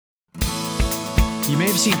You may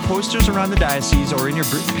have seen posters around the diocese or in your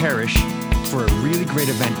parish for a really great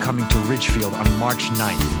event coming to Ridgefield on March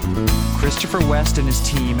 9th. Christopher West and his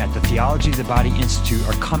team at the Theology of the Body Institute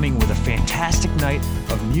are coming with a fantastic night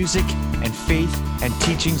of music and faith and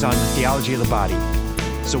teachings on the theology of the body.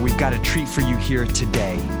 So we've got a treat for you here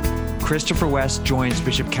today. Christopher West joins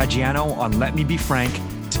Bishop Caggiano on Let Me Be Frank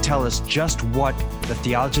to tell us just what the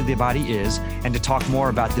theology of the body is and to talk more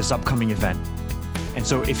about this upcoming event. And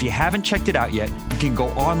so if you haven't checked it out yet, you can go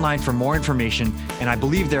online for more information, and I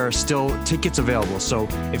believe there are still tickets available. So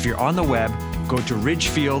if you're on the web, go to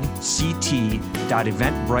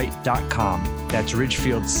ridgefieldct.eventbrite.com. That's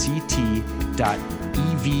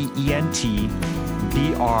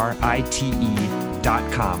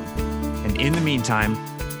ridgefieldct.eventbrite.com. And in the meantime,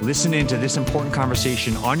 listen into this important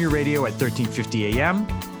conversation on your radio at 1350 AM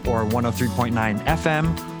or 103.9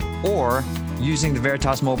 FM or using the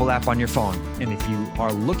Veritas mobile app on your phone. And if you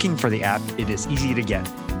are looking for the app, it is easy to get.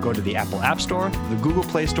 Go to the Apple App Store, the Google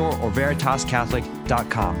Play Store, or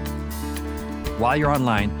veritascatholic.com. While you're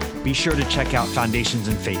online, be sure to check out Foundations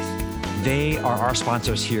in Faith. They are our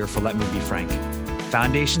sponsors here for Let Me Be Frank.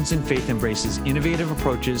 Foundations in Faith embraces innovative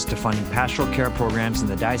approaches to funding pastoral care programs in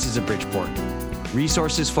the Diocese of Bridgeport.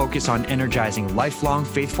 Resources focus on energizing lifelong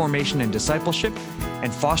faith formation and discipleship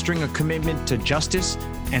and fostering a commitment to justice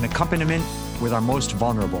and accompaniment with our most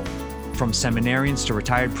vulnerable. From seminarians to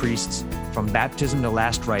retired priests, from baptism to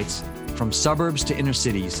last rites, from suburbs to inner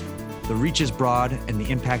cities, the reach is broad and the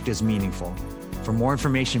impact is meaningful. For more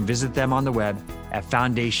information, visit them on the web at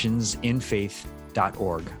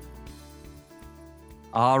foundationsinfaith.org.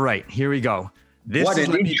 All right, here we go. What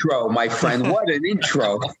an intro, my friend. What an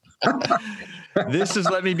intro. This is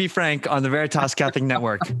Let Me Be Frank on the Veritas Catholic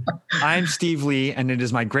Network. I'm Steve Lee, and it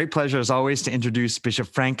is my great pleasure, as always, to introduce Bishop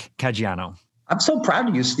Frank Caggiano. I'm so proud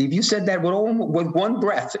of you, Steve. You said that with one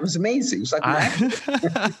breath. It was amazing. It was like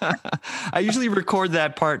I usually record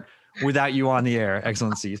that part without you on the air,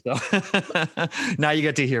 Excellency. So now you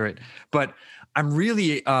get to hear it. But I'm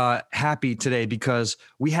really happy today because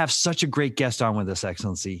we have such a great guest on with us,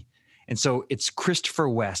 Excellency. And so it's Christopher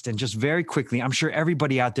West. And just very quickly, I'm sure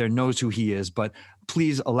everybody out there knows who he is, but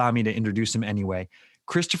please allow me to introduce him anyway.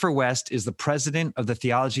 Christopher West is the president of the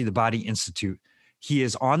Theology of the Body Institute. He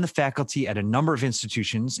is on the faculty at a number of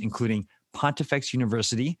institutions, including Pontifex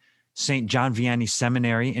University, St. John Vianney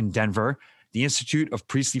Seminary in Denver, the Institute of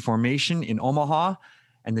Priestly Formation in Omaha,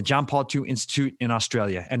 and the John Paul II Institute in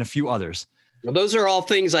Australia, and a few others. Well, those are all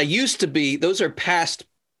things I used to be. Those are past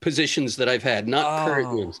positions that I've had, not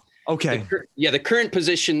current ones. Okay. The current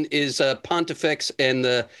position is Pontifex and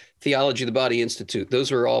the Theology of the Body Institute.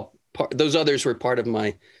 Those others were part of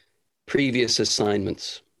my previous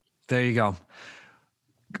assignments. There you go.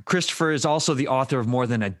 Christopher is also the author of more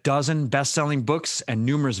than a dozen best-selling books and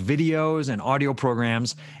numerous videos and audio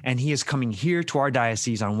programs, and he is coming here to our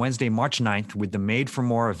diocese on Wednesday, March 9th with the Made for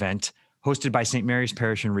More event hosted by St. Mary's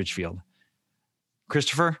Parish in Ridgefield.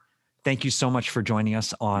 Christopher, thank you so much for joining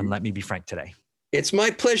us on Let Me Be Frank today. It's my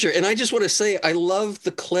pleasure. And I just want to say, I love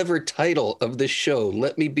the clever title of this show,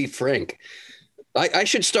 Let Me Be Frank. I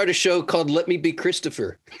should start a show called Let Me Be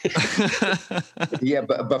Christopher. Yeah,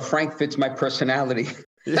 but Frank fits my personality.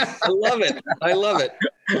 I love it. I love it.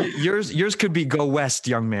 Yours could be Go West,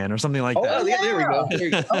 young man, or something like that. Yeah, there we go.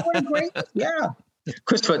 Oh, what a great, yeah.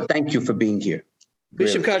 Christopher, thank you for being here.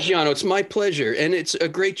 Bishop Caggiano, it's my pleasure. And it's a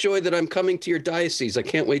great joy that I'm coming to your diocese. I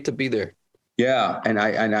can't wait to be there. Yeah, and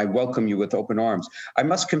I welcome you with open arms. I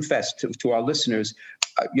must confess to our listeners,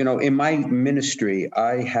 in my ministry,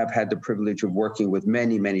 I have had the privilege of working with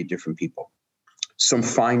many, many different people, some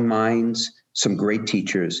fine minds, some great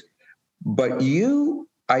teachers. But you,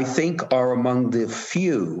 I think, are among the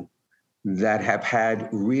few that have had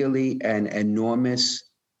really an enormous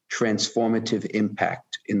transformative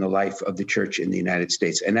impact in the life of the church in the United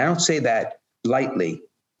States. And I don't say that lightly,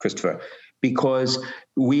 Christopher, because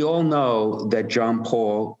we all know that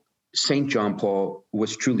St. John Paul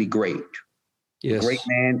was truly great. Yes. A great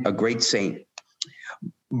man, a great saint.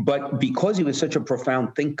 But because he was such a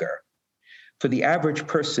profound thinker, for the average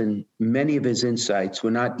person, many of his insights were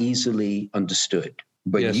not easily understood.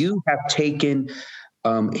 But Yes. You have taken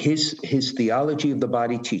his theology of the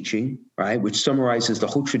body teaching, right, which summarizes the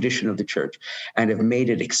whole tradition of the church, and have made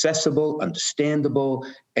it accessible, understandable,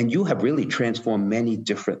 and you have really transformed many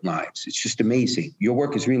different lives. It's just amazing. Your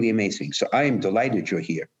work is really amazing. So I am delighted you're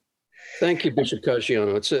here. Thank you, Bishop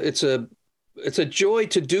Caggiano. It's a joy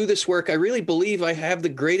to do this work. I really believe I have the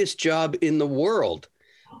greatest job in the world.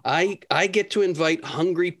 I get to invite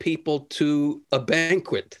hungry people to a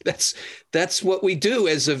banquet. That's what we do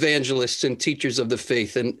as evangelists and teachers of the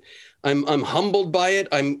faith. And I'm humbled by it.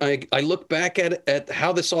 I look back at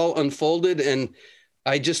how this all unfolded, and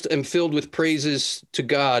I just am filled with praises to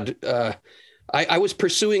God. I was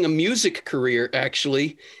pursuing a music career,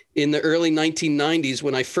 actually, in the early 1990s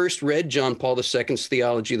when I first read John Paul II's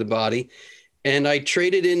Theology of the Body. And I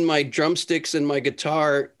traded in my drumsticks and my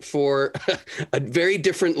guitar for a very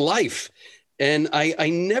different life. And I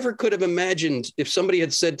never could have imagined, if somebody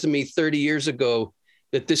had said to me 30 years ago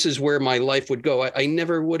that this is where my life would go, I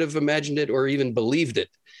never would have imagined it or even believed it.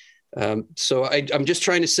 So I'm just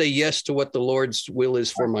trying to say yes to what the Lord's will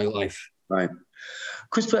is for my life. Right.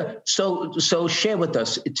 Christopher, so share with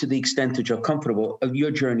us, to the extent that you're comfortable,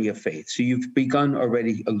 your journey of faith. So you've begun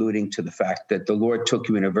already alluding to the fact that the Lord took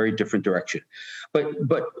you in a very different direction. But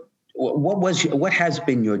what has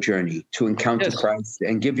been your journey to encounter Christ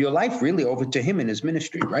and give your life really over to him in his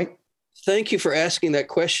ministry, right? Thank you for asking that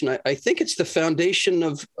question. I think it's the foundation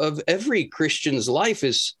of every Christian's life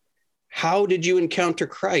is, how did you encounter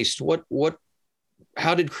Christ?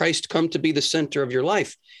 How did Christ come to be the center of your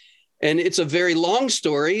life? And it's a very long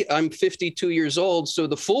story. I'm 52 years old, so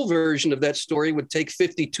the full version of that story would take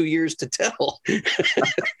 52 years to tell.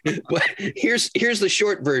 But here's the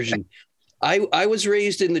short version. I was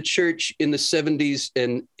raised in the church in the 70s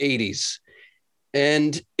and 80s,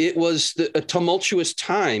 and it was a tumultuous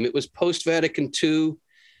time. It was post-Vatican II.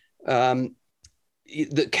 The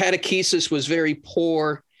catechesis was very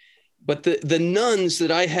poor. But the nuns that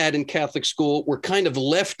I had in Catholic school were kind of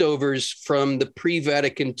leftovers from the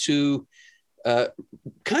pre-Vatican II,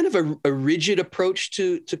 kind of a rigid approach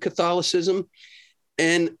to Catholicism.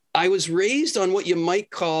 And I was raised on what you might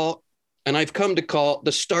call, and I've come to call,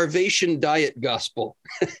 the starvation diet gospel.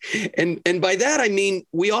 and by that, I mean,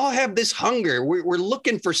 we all have this hunger. We're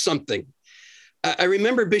looking for something. I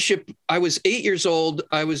remember, Bishop, I was 8 years old.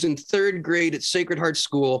 I was in third grade at Sacred Heart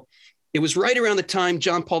School. It was right around the time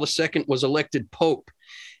John Paul II was elected Pope.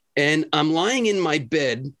 And I'm lying in my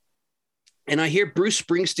bed and I hear Bruce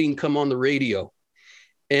Springsteen come on the radio.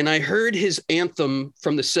 And I heard his anthem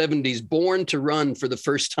from the 70s, Born to Run, for the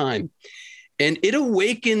first time. And it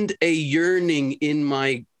awakened a yearning in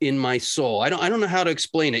my soul. I don't know how to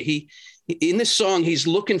explain it. In this song, he's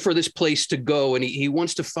looking for this place to go, and he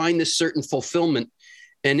wants to find this certain fulfillment.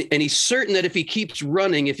 And he's certain that if he keeps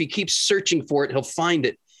running, if he keeps searching for it, he'll find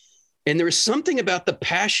it. And there was something about the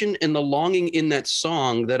passion and the longing in that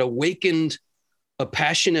song that awakened a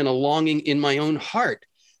passion and a longing in my own heart.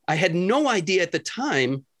 I had no idea at the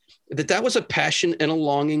time that was a passion and a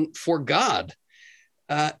longing for God.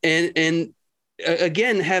 And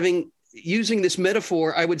again, using this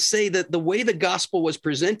metaphor, I would say that the way the gospel was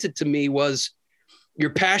presented to me was, your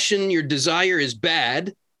passion, your desire is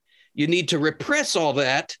bad. You need to repress all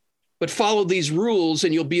that, but follow these rules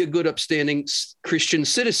and you'll be a good, upstanding Christian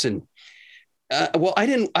citizen. Well, I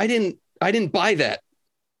didn't buy that.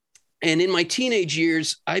 And in my teenage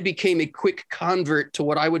years, I became a quick convert to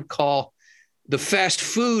what I would call the fast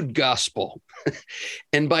food gospel.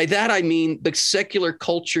 And by that, I mean the secular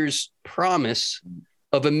culture's promise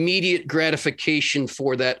of immediate gratification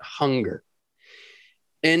for that hunger.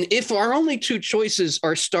 And if our only two choices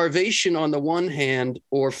are starvation on the one hand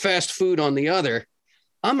or fast food on the other,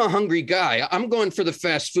 I'm a hungry guy. I'm going for the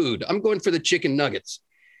fast food. I'm going for the chicken nuggets.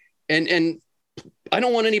 And I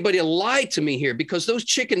don't want anybody to lie to me here, because those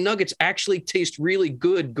chicken nuggets actually taste really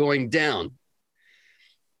good going down.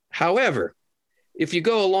 However, if you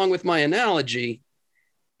go along with my analogy,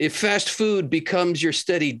 if fast food becomes your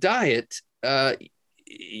steady diet,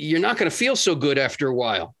 you're not going to feel so good after a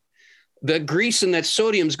while. The grease and that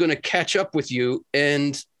sodium is going to catch up with you.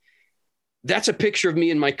 And that's a picture of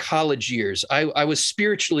me in my college years. I was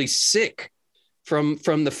spiritually sick from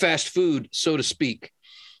the fast food, so to speak.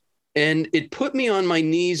 And it put me on my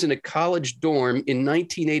knees in a college dorm in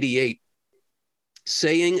 1988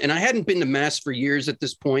 saying, and I hadn't been to mass for years at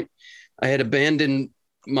this point. I had abandoned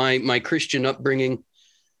my Christian upbringing,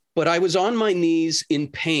 but I was on my knees in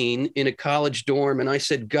pain in a college dorm. And I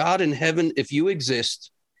said, God in heaven, if you exist,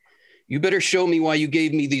 you better show me why you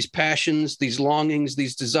gave me these passions, these longings,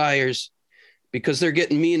 these desires, because they're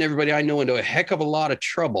getting me and everybody I know into a heck of a lot of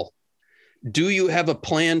trouble. Do you have a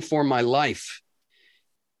plan for my life?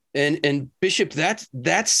 And Bishop,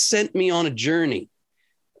 that sent me on a journey.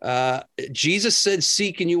 Jesus said,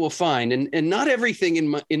 seek and you will find. And not everything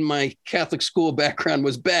in my Catholic school background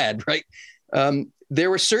was bad, right? There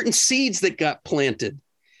were certain seeds that got planted.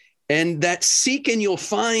 And that seek and you'll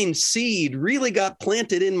find seed really got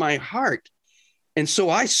planted in my heart. And so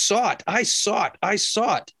I sought.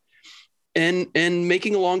 And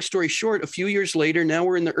making a long story short, a few years later, now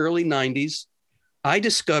we're in the early 90s, I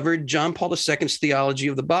discovered John Paul II's Theology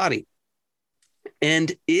of the Body.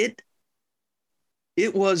 And it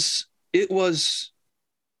it was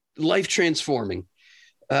life transforming.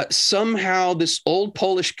 Somehow this old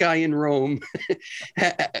Polish guy in Rome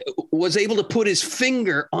was able to put his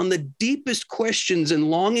finger on the deepest questions and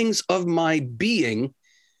longings of my being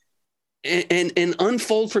and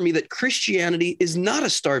unfold for me that Christianity is not a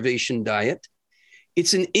starvation diet.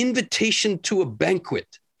 It's an invitation to a banquet.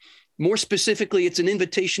 More specifically, it's an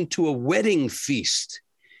invitation to a wedding feast.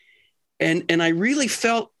 And I really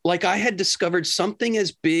felt like I had discovered something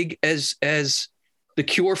as big as the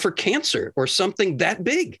cure for cancer, or something that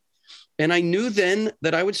big. And I knew then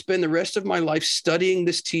that I would spend the rest of my life studying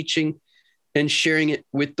this teaching and sharing it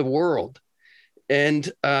with the world. And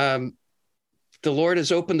the Lord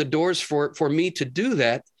has opened the doors for me to do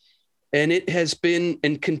that. And it has been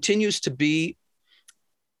and continues to be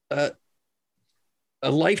a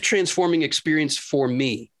life-transforming experience for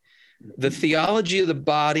me. The theology of the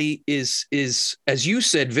body is, as you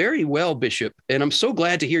said very well, Bishop, and I'm so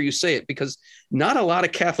glad to hear you say it, because not a lot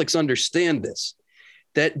of Catholics understand this,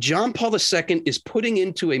 that John Paul II is putting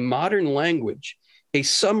into a modern language a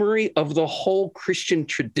summary of the whole Christian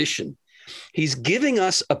tradition. He's giving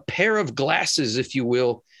us a pair of glasses, if you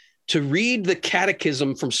will, to read the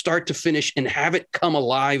catechism from start to finish and have it come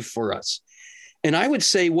alive for us. And I would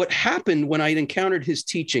say what happened when I encountered his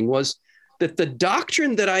teaching was that the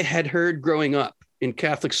doctrine that I had heard growing up in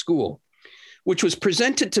Catholic school, which was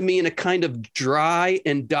presented to me in a kind of dry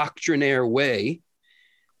and doctrinaire way,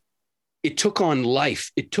 it took on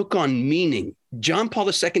life. It took on meaning. John Paul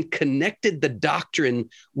II connected the doctrine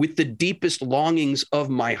with the deepest longings of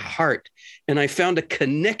my heart. And I found a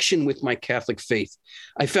connection with my Catholic faith.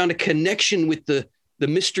 I found a connection with the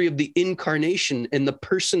mystery of the incarnation and the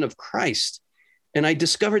person of Christ. And I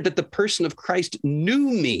discovered that the person of Christ knew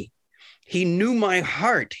me. He knew my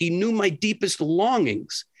heart. He knew my deepest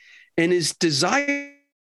longings, and his desire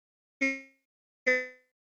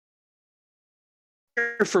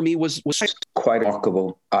for me was quite a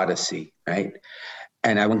remarkable odyssey, right?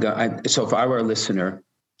 And so if I were a listener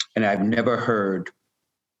and I've never heard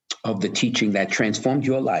of the teaching that transformed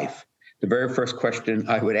your life, the very first question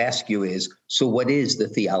I would ask you is, so what is the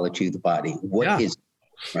theology of the body? What is it?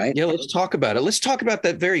 Right? Yeah, let's talk about it. Let's talk about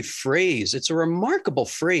that very phrase. It's a remarkable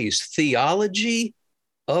phrase, theology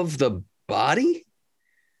of the body.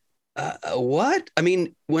 What? I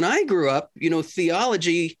mean, when I grew up,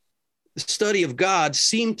 theology, the study of God,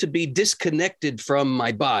 seemed to be disconnected from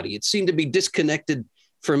my body. It seemed to be disconnected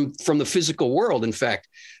from the physical world, in fact.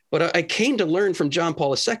 But I came to learn from John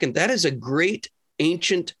Paul II, that is a great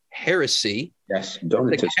ancient heresy. Yes,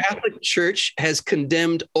 the Catholic Church has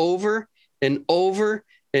condemned over and over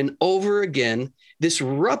and over again, this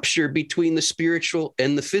rupture between the spiritual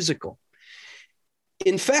and the physical.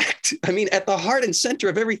 In fact, at the heart and center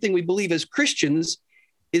of everything we believe as Christians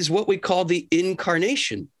is what we call the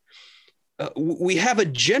incarnation. We have a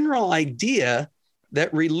general idea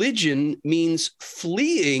that religion means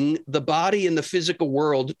fleeing the body and the physical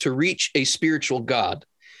world to reach a spiritual God.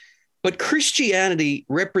 But Christianity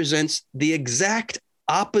represents the exact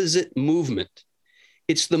opposite movement.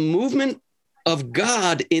 It's the movement of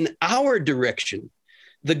God in our direction,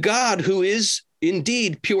 the God who is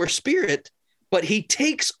indeed pure spirit, but he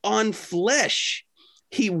takes on flesh.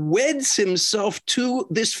 He weds himself to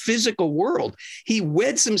this physical world. He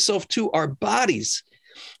weds himself to our bodies.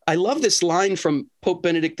 I love this line from Pope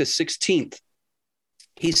Benedict XVI.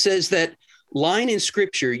 He says that line in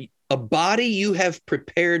scripture, a body you have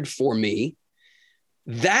prepared for me,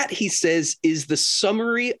 that, he says, is the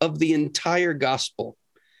summary of the entire gospel.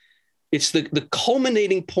 It's the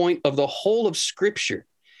culminating point of the whole of Scripture,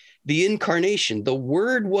 the incarnation. The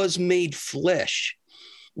Word was made flesh.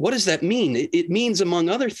 What does that mean? It means, among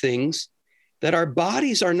other things, that our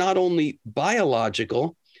bodies are not only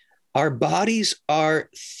biological, our bodies are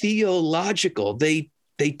theological. They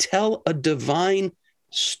tell a divine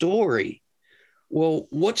story. Well,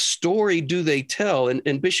 what story do they tell?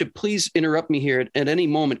 And Bishop, please interrupt me here at any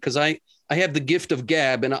moment, because I have the gift of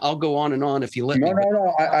gab, and I'll go on and on if you let me.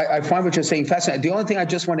 No. I find what you're saying fascinating. The only thing I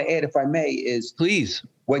just want to add, if I may, is please,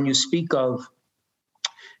 when you speak of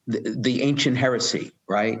the ancient heresy,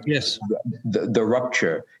 right? Yes. The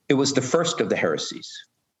rupture, it was the first of the heresies.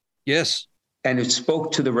 Yes. And it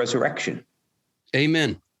spoke to the resurrection.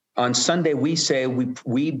 Amen. On Sunday, we say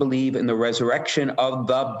we believe in the resurrection of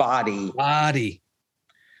the body.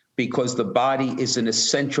 Because the body is an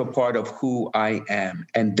essential part of who I am.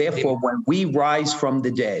 And therefore, when we rise from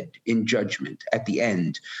the dead in judgment at the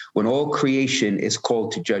end, when all creation is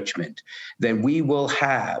called to judgment, then we will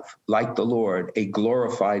have, like the Lord, a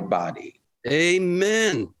glorified body.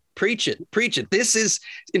 Amen. Preach it. Preach it. This is,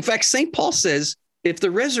 in fact, St. Paul says, if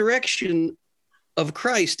the resurrection of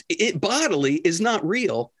Christ, it bodily, is not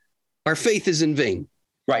real, our faith is in vain.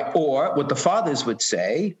 Right. Or what the fathers would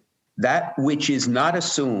say, that which is not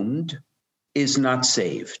assumed is not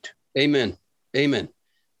saved. Amen. Amen.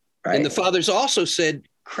 Right? And the fathers also said,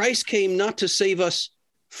 Christ came not to save us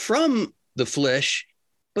from the flesh,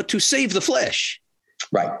 but to save the flesh.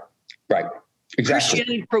 Right. Right. Exactly.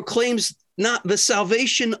 Christianity proclaims not the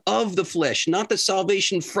salvation of the flesh, not the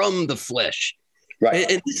salvation from the flesh. Right.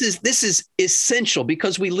 And this is essential,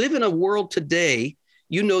 because we live in a world today,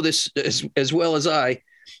 you know this as well as I,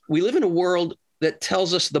 we live in a world that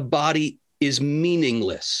tells us the body is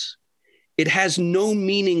meaningless. It has no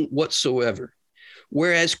meaning whatsoever.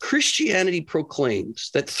 Whereas Christianity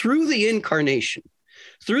proclaims that through the incarnation,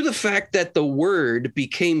 through the fact that the Word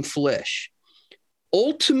became flesh,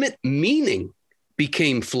 ultimate meaning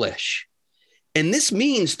became flesh. And this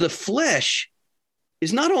means the flesh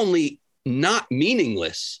is not only not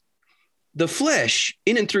meaningless, the flesh,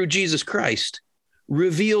 in and through Jesus Christ,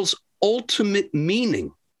 reveals ultimate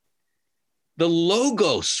meaning. The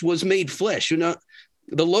Logos was made flesh. You know,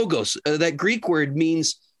 the Logos, that Greek word,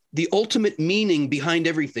 means the ultimate meaning behind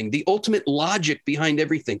everything, the ultimate logic behind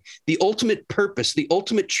everything, the ultimate purpose, the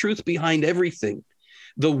ultimate truth behind everything,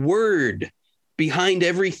 the Word behind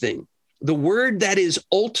everything. The Word that is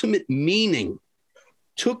ultimate meaning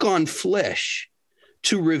took on flesh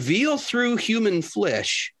to reveal through human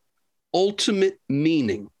flesh ultimate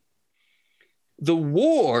meaning. The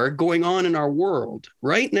war going on in our world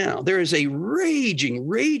right now, there is a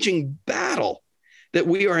raging battle that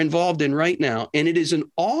we are involved in right now. And it is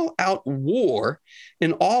an all-out war,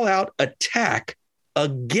 an all-out attack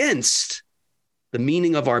against the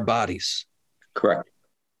meaning of our bodies. Correct.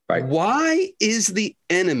 Right. Why is the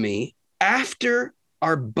enemy after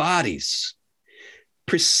our bodies?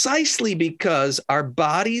 Precisely because our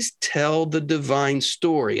bodies tell the divine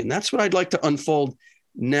story. And that's what I'd like to unfold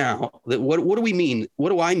now. That what do we mean? What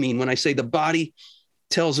do I mean when I say the body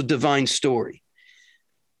tells a divine story?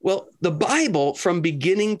 Well, the Bible, from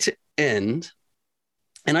beginning to end,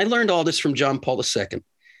 and I learned all this from John Paul II,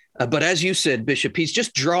 but as you said, Bishop, he's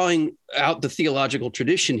just drawing out the theological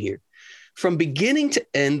tradition here. From beginning to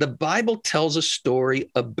end, the Bible tells a story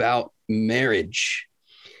about marriage.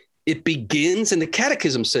 It begins, and the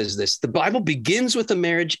Catechism says this, the Bible begins with the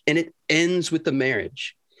marriage and it ends with the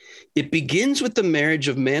marriage. It begins with the marriage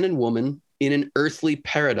of man and woman in an earthly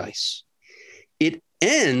paradise. It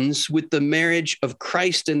ends with the marriage of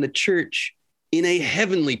Christ and the church in a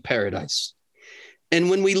heavenly paradise. And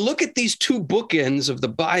when we look at these two bookends of the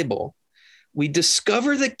Bible, we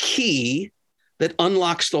discover the key that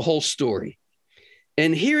unlocks the whole story.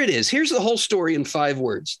 And here it is. Here's the whole story in 5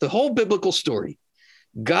 words, the whole biblical story.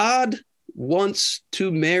 God wants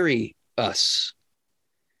to marry us.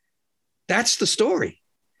 That's the story.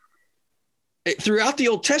 Throughout the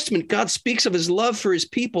Old Testament, God speaks of his love for his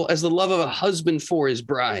people as the love of a husband for his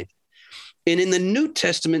bride. And in the New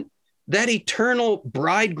Testament, that eternal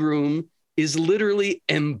bridegroom is literally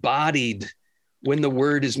embodied when the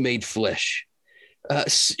Word is made flesh.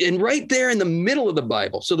 And right there in the middle of the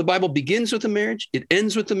Bible, so the Bible begins with the marriage, it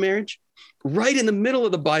ends with the marriage. Right in the middle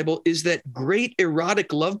of the Bible is that great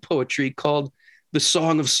erotic love poetry called the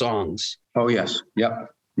Song of Songs. Oh, yes.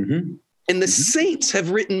 Yep. Mm-hmm. And the saints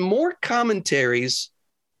have written more commentaries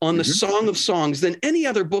on the Song of Songs than any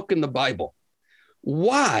other book in the Bible.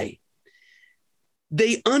 Why?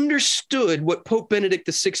 They understood what Pope Benedict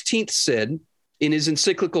XVI said in his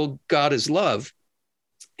encyclical, God is Love.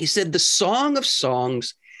 He said, the Song of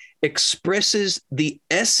Songs expresses the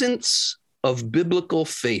essence of biblical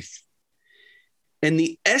faith. And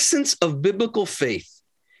the essence of biblical faith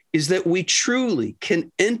is that we truly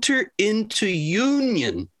can enter into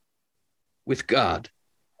union with God.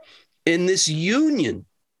 And this union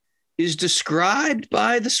is described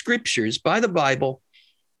by the scriptures, by the Bible,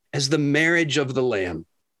 as the marriage of the Lamb.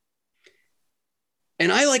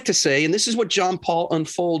 And I like to say, and this is what John Paul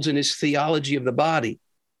unfolds in his theology of the body,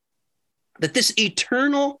 that this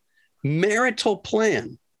eternal marital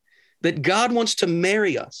plan, that God wants to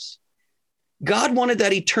marry us, God wanted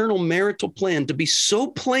that eternal marital plan to be so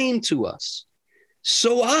plain to us,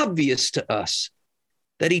 so obvious to us,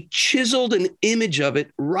 that he chiseled an image of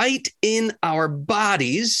it right in our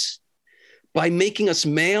bodies by making us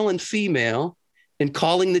male and female and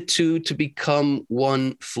calling the two to become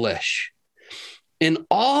one flesh. And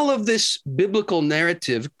all of this biblical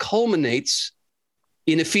narrative culminates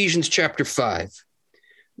in Ephesians chapter 5,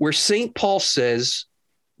 where St. Paul says,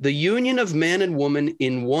 the union of man and woman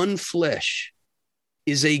in one flesh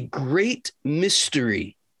is a great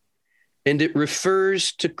mystery, and it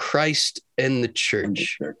refers to Christ and the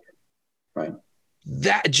church. Right.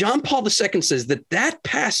 That John Paul II says that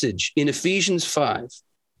passage in Ephesians 5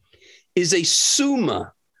 is a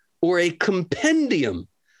summa or a compendium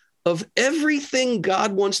of everything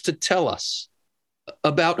God wants to tell us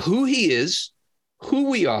about who he is, who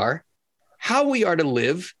we are, how we are to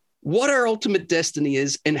live, what our ultimate destiny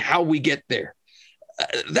is, and how we get there.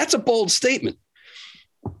 That's a bold statement.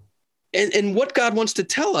 And what God wants to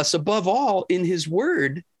tell us above all in his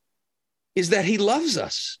word is that he loves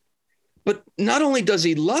us. But not only does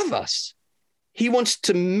he love us, he wants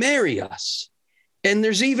to marry us. And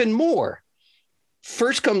there's even more.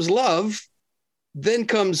 First comes love, then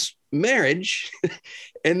comes marriage,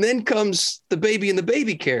 and then comes the baby in the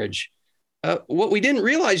baby carriage. What we didn't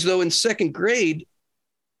realize, though, in second grade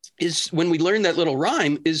is when we learned that little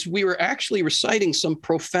rhyme is we were actually reciting some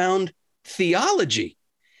profound theology.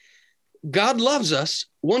 God loves us,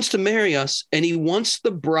 wants to marry us, and he wants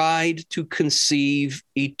the bride to conceive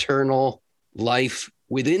eternal life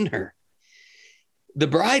within her. The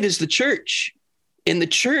bride is the church, and the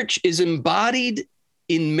church is embodied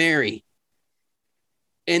in Mary.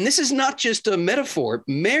 And this is not just a metaphor.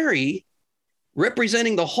 Mary,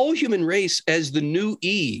 representing the whole human race as the new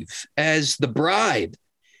Eve, as the bride,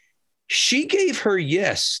 she gave her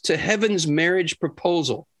yes to heaven's marriage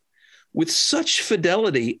proposal with such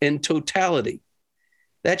fidelity and totality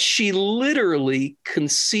that she literally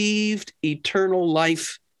conceived eternal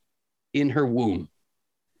life in her womb.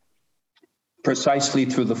 Precisely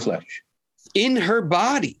through the flesh. In her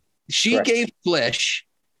body. She Correct. gave flesh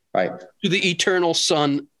Right. to the eternal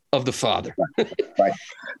Son of the Father. Right.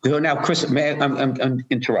 So now, Chris, may I'm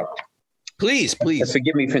interrupt. Please.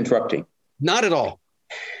 Forgive me for interrupting. Not at all.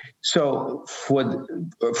 So,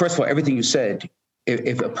 first of all, everything you said,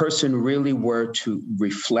 if a person really were to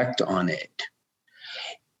reflect on it,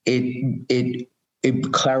 it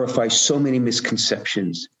clarifies so many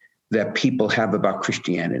misconceptions that people have about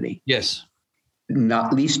Christianity. Yes.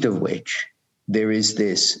 Not least of which, there is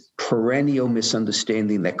this perennial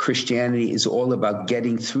misunderstanding that Christianity is all about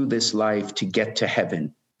getting through this life to get to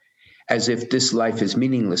heaven, as if this life is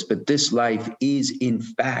meaningless. But this life is, in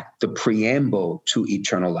fact, the preamble to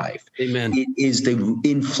eternal life. Amen. It is the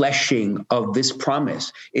infleshing of this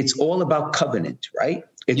promise. It's all about covenant, right?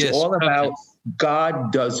 It's all about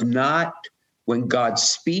God does not, when God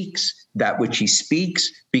speaks, that which he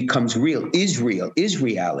speaks becomes real, is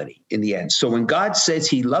reality in the end. So when God says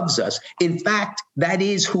he loves us, in fact, that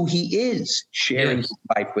is who he is, sharing his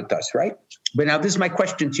life with us, right? But now this is my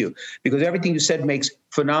question to you, because everything you said makes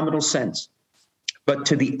phenomenal sense. But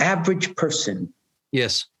to the average person,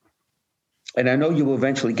 yes, and I know you will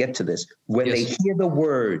eventually get to this, when they hear the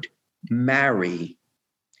word marry,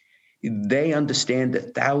 they understand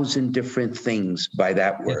 1,000 different things by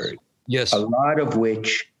that word. Yes. A lot of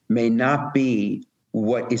which may not be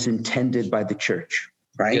what is intended by the church,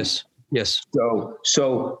 right? Yes.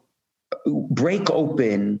 So break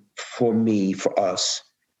open for me, for us,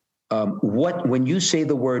 when you say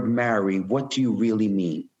the word marry, what do you really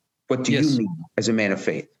mean? What do you mean as a man of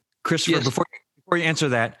faith? Christopher, before you answer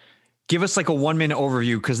that, give us like a 1-minute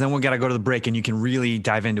overview, because then we got to go to the break and you can really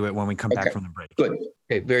dive into it when we come back from the break. Good.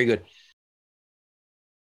 Okay, very good.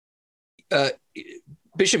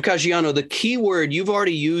 Bishop Caggiano, the key word, you've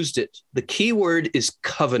already used it. The key word is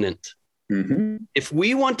covenant. Mm-hmm. If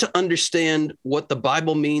we want to understand what the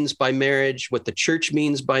Bible means by marriage, what the church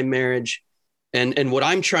means by marriage, and what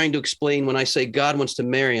I'm trying to explain when I say God wants to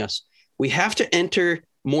marry us, we have to enter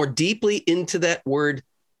more deeply into that word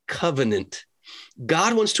covenant.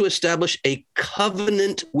 God wants to establish a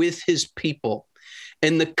covenant with his people.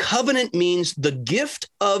 And the covenant means the gift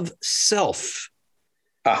of self,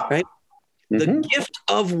 right? The gift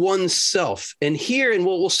of oneself. And here, and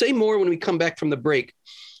we'll say more when we come back from the break,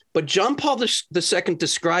 but John Paul II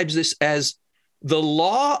describes this as the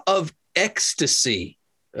law of ecstasy.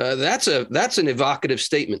 That's an evocative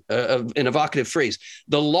statement, an evocative phrase.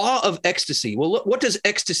 The law of ecstasy. Well, what does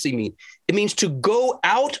ecstasy mean? It means to go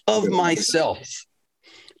out of myself.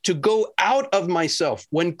 To go out of myself.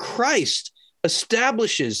 When Christ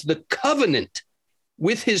establishes the covenant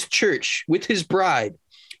with his church, with his bride,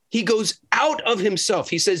 he goes out of himself.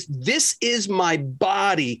 He says, this is my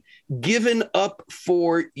body given up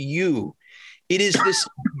for you. It is this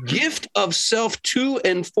gift of self to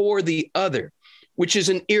and for the other, which is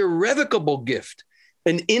an irrevocable gift,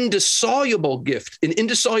 an indissoluble gift. An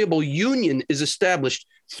indissoluble union is established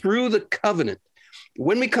through the covenant.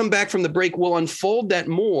 When we come back from the break, we'll unfold that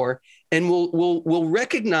more, and we'll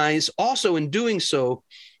recognize also in doing so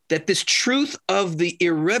that this truth of the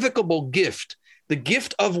irrevocable gift, the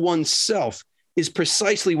gift of oneself, is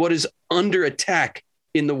precisely what is under attack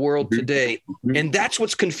in the world today. And that's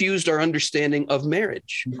what's confused our understanding of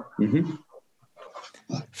marriage.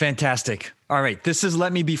 Fantastic. All right. This is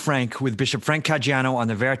Let Me Be Frank with Bishop Frank Caggiano on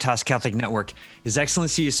the Veritas Catholic Network. His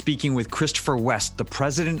Excellency is speaking with Christopher West, the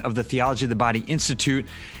president of the Theology of the Body Institute.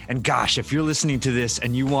 And gosh, if you're listening to this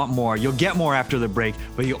and you want more, you'll get more after the break,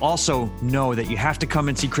 but you also know that you have to come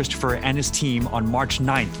and see Christopher and his team on March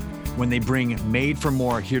 9th when they bring Made for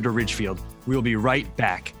More here to Ridgefield. We'll be right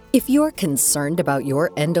back. If you're concerned about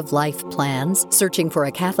your end-of-life plans, searching for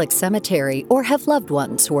a Catholic cemetery, or have loved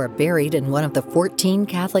ones who are buried in one of the 14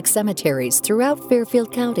 Catholic cemeteries throughout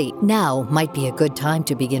Fairfield County, now might be a good time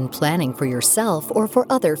to begin planning for yourself or for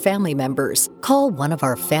other family members. Call one of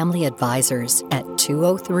our family advisors at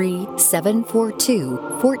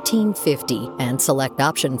 203-742-1450 and select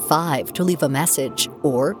option 5 to leave a message,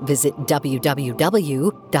 or visit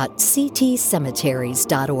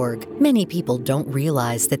www.ctcemeteries.org. Many people don't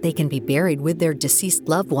realize that they can be buried with their deceased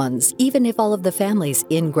loved ones, even if all of the family's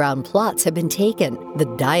in-ground plots have been taken.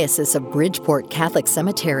 The Diocese of Bridgeport Catholic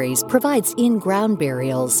Cemeteries provides in-ground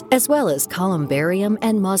burials, as well as columbarium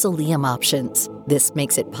and mausoleum options. This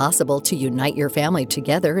makes it possible to unite your family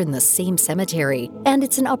together in the same cemetery, and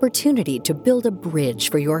it's an opportunity to build a bridge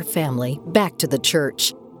for your family back to the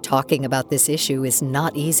church. Talking about this issue is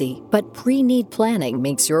not easy, but pre-need planning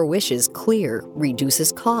makes your wishes clear,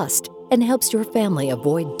 reduces cost, and helps your family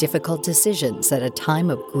avoid difficult decisions at a time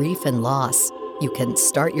of grief and loss. You can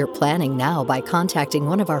start your planning now by contacting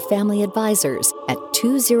one of our family advisors at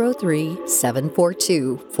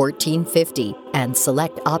 203-742-1450 and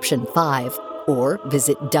select option 5, or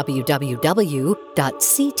visit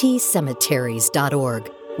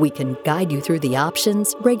www.ctcemeteries.org. We can guide you through the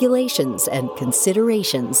options, regulations, and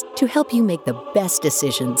considerations to help you make the best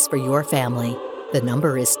decisions for your family. The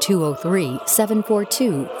number is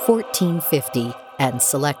 203-742-1450 and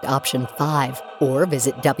select option 5, or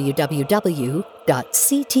visit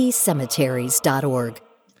www.ctcemeteries.org.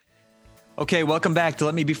 Okay, welcome back to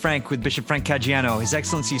Let Me Be Frank with Bishop Frank Caggiano. His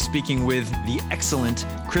Excellency is speaking with the excellent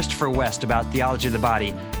Christopher West about theology of the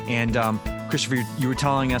body. And Christopher, you were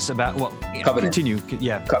telling us about, well, covenant. Continue.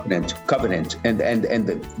 Yeah. Covenant.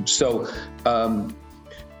 So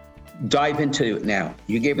dive into it now.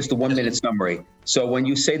 You gave us the 1-minute summary. So when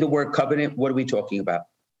you say the word covenant, what are we talking about?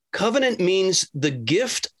 Covenant means the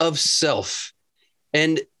gift of self.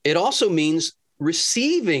 And it also means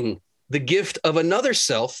receiving the gift of another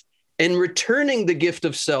self and returning the gift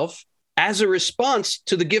of self as a response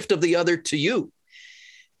to the gift of the other to you.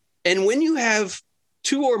 And when you have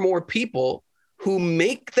 2 or more people who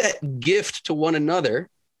make that gift to one another,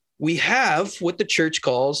 we have what the church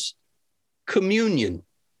calls communion,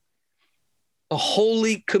 a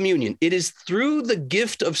holy communion. It is through the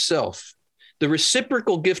gift of self, the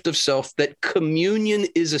reciprocal gift of self, that communion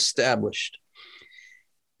is established.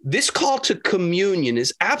 This call to communion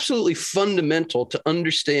is absolutely fundamental to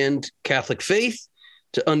understand Catholic faith,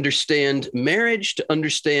 to understand marriage, to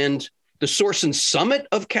understand the source and summit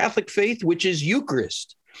of Catholic faith, which is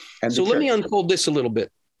Eucharist. And so let me unfold this a little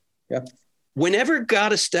bit. Yeah. Whenever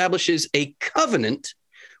God establishes a covenant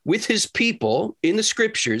with his people in the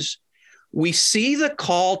scriptures, we see the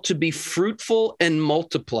call to be fruitful and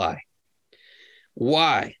multiply.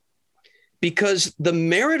 Why? Because the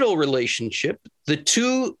marital relationship, the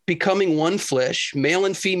two becoming one flesh, male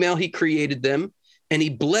and female, he created them, and he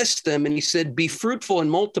blessed them, and he said, be fruitful and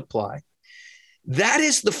multiply. That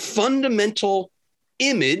is the fundamental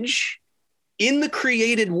image in the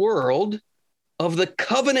created world of the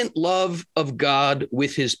covenant love of God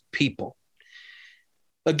with his people.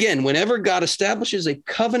 Again, whenever God establishes a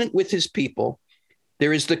covenant with his people,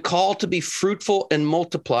 there is the call to be fruitful and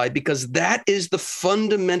multiply, because that is the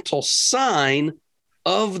fundamental sign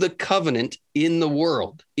of the covenant in the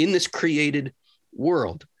world, in this created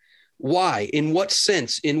world. Why? In what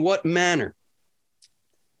sense? In what manner?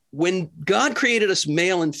 When God created us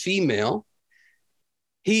male and female,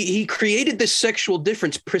 he created this sexual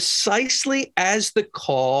difference precisely as the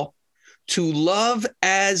call to love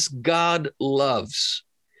as God loves.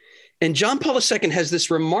 And John Paul II has this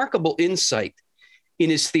remarkable insight in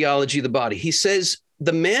his Theology of the Body. He says,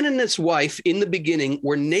 the man and his wife in the beginning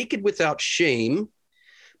were naked without shame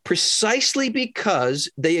precisely because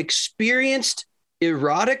they experienced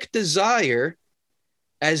erotic desire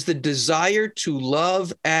as the desire to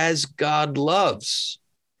love as God loves.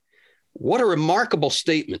 What a remarkable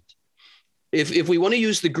statement. If we want to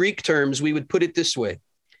use the Greek terms, we would put it this way.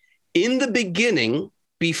 In the beginning,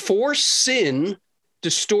 before sin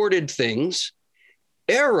distorted things,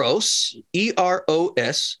 Eros,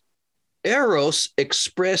 E-R-O-S, Eros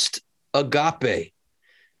expressed agape,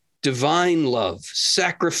 divine love,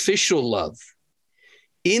 sacrificial love.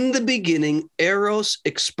 In the beginning, Eros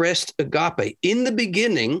expressed agape. In the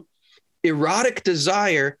beginning, erotic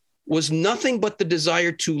desire was nothing but the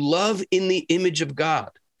desire to love in the image of God.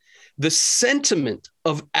 The sentiment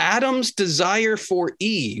of Adam's desire for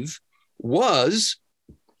Eve was,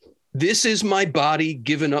 this is my body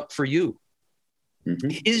given up for you. Mm-hmm.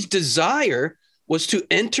 His desire was to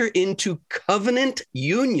enter into covenant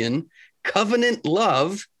union, covenant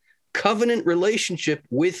love, covenant relationship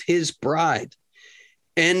with his bride.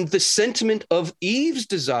 And the sentiment of Eve's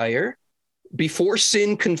desire, before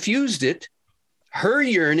sin confused it, her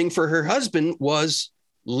yearning for her husband was,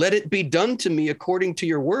 let it be done to me according to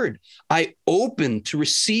your word. I open to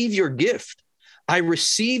receive your gift. I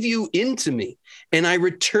receive you into me, and I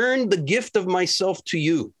return the gift of myself to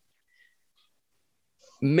you.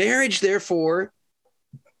 Marriage, therefore,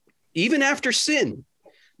 even after sin,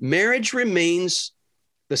 marriage remains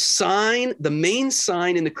the main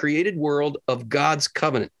sign in the created world of God's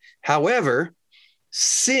covenant. However,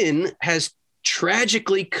 sin has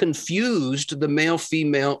tragically confused the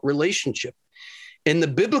male-female relationship. And the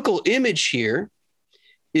biblical image here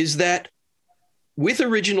is that with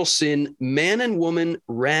original sin, man and woman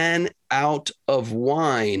ran out of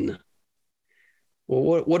wine.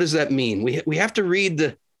 Well, what does that mean? We have to read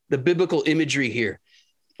the biblical imagery here.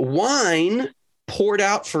 Wine poured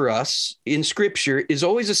out for us in Scripture is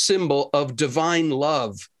always a symbol of divine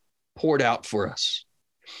love poured out for us.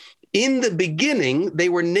 In the beginning, they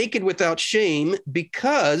were naked without shame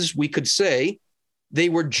because, we could say, they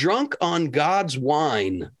were drunk on God's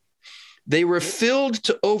wine. They were filled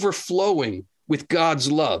to overflowing with God's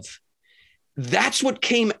love. That's what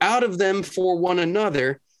came out of them for one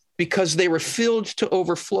another, because they were filled to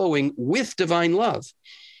overflowing with divine love.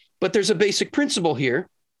 But there's a basic principle here.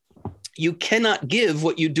 You cannot give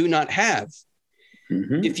what you do not have.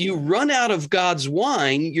 Mm-hmm. If you run out of God's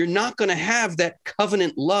wine, you're not going to have that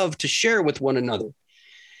covenant love to share with one another.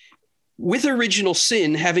 With original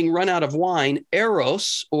sin having run out of wine,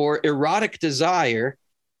 eros, or erotic desire,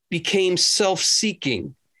 became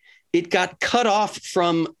self-seeking. It got cut off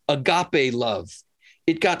from agape love.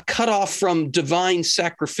 It got cut off from divine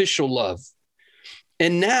sacrificial love.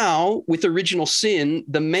 And now, with original sin,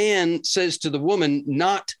 the man says to the woman,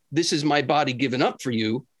 not, this is my body given up for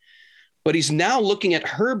you, but he's now looking at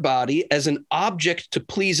her body as an object to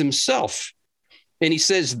please himself. And he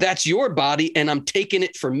says, that's your body, and I'm taking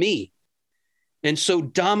it for me. And so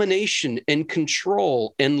domination and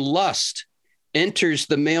control and lust enters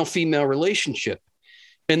the male-female relationship.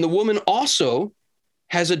 And the woman also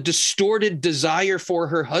has a distorted desire for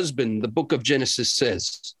her husband, the book of Genesis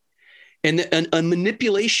says. And a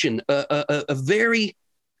manipulation, a very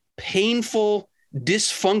painful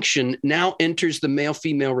dysfunction now enters the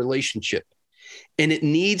male-female relationship. And it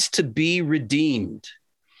needs to be redeemed.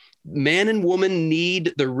 Man and woman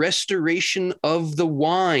need the restoration of the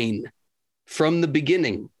wine from the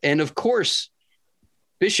beginning. And of course,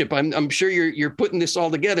 Bishop, I'm sure you're putting this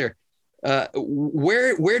all together.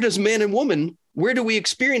 Where does man and woman, where do we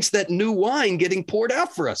experience that new wine getting poured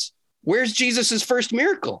out for us? Where's Jesus's first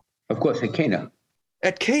miracle? Of course, at Cana.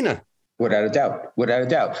 At Cana. Without a doubt. Without a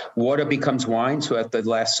doubt. Water becomes wine. So at the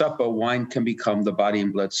Last Supper, wine can become the body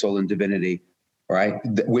and blood, soul, and divinity, right?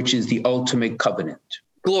 Which is the ultimate covenant.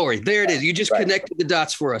 Glory. There it is. You just connected the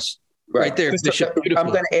dots for us. Right there, Bishop. I'm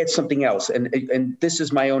going to add something else, and this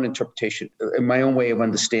is my own interpretation, my own way of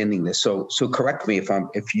understanding this. So correct me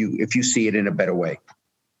if you see it in a better way.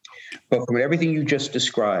 But from everything you just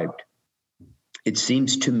described, it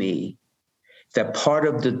seems to me that part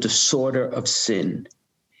of the disorder of sin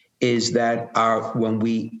is that when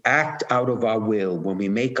we act out of our will, when we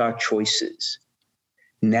make our choices,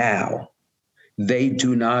 now they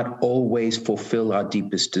do not always fulfill our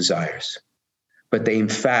deepest desires, but they in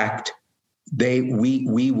fact.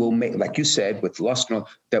 We will make, like you said, with lust,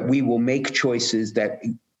 that we will make choices that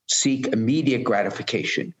seek immediate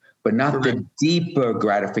gratification, but not Correct. The deeper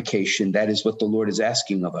gratification. That is what the Lord is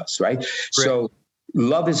asking of us, right? Correct. So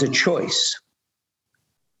love is a choice.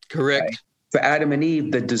 Correct. Right? For Adam and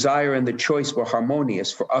Eve, the desire and the choice were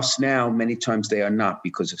harmonious. For us now, many times they are not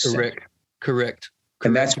because of sin. Correct.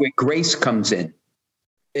 And that's where grace comes in.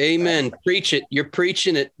 Amen. Preach it. You're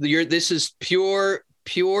preaching it. This is pure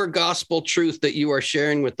gospel truth that you are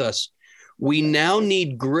sharing with us. We now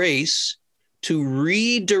need grace to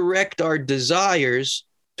redirect our desires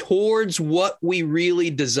towards what we really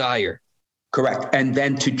desire. Correct. And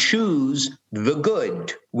then to choose the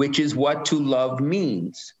good, which is what to love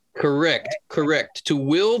means. Correct. To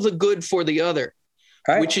will the good for the other,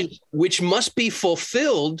 right. which must be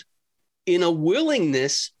fulfilled in a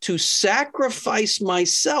willingness to sacrifice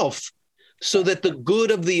myself so that the good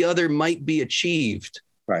of the other might be achieved.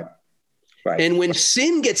 Right. Right. And when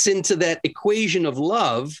sin gets into that equation of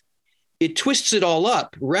love, it twists it all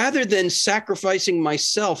up. Rather than sacrificing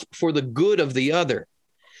myself for the good of the other,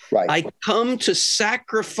 Right. I come to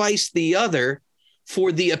sacrifice the other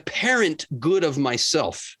for the apparent good of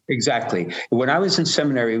myself. Exactly. When I was in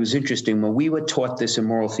seminary, it was interesting when we were taught this in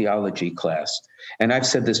moral theology class, and I've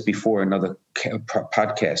said this before in other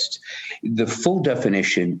podcasts, the full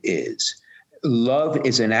definition is love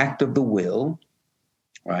is an act of the will,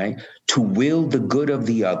 right, to will the good of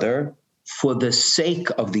the other for the sake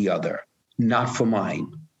of the other, not for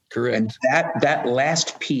mine. Correct. And that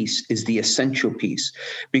last piece is the essential piece,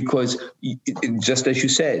 because just as you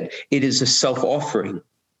said, it is a self-offering,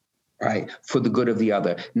 right, for the good of the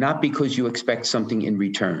other, not because you expect something in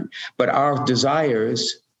return. But our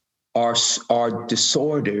desires are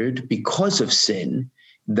disordered because of sin.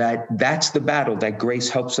 That's the battle that grace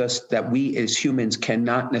helps us, that we as humans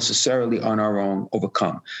cannot necessarily on our own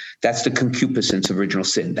overcome. That's the concupiscence of original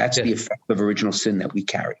sin. That's the effect of original sin that we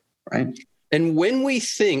carry, right? And when we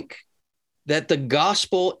think that the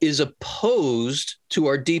gospel is opposed to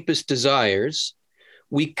our deepest desires,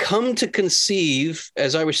 we come to conceive,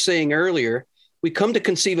 as I was saying earlier, we come to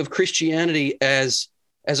conceive of Christianity as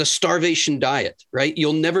a starvation diet, right?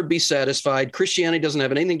 You'll never be satisfied. Christianity doesn't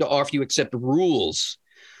have anything to offer you except rules.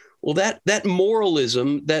 Well, that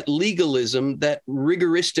moralism, that legalism, that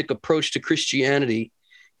rigoristic approach to Christianity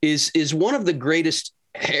is one of the greatest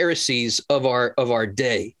heresies of our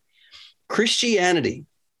day. Christianity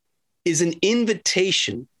is an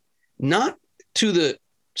invitation not to the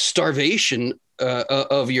starvation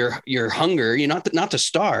of your hunger, not to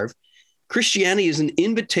starve. Christianity is an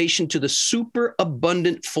invitation to the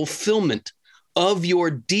superabundant fulfillment of your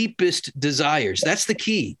deepest desires. That's the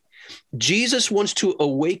key. Jesus wants to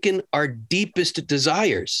awaken our deepest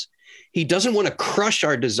desires. He doesn't want to crush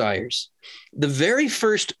our desires. The very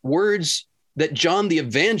first words that John the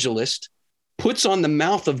Evangelist puts on the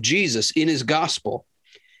mouth of Jesus in his gospel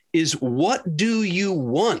is, what do you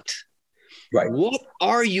want? Right. What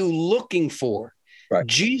are you looking for? Right.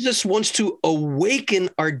 Jesus wants to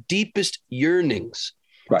awaken our deepest yearnings.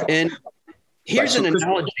 Right. And here's an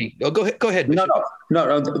analogy. Oh, go ahead.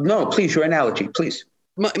 No, please, your analogy, please.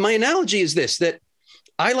 My analogy is this, that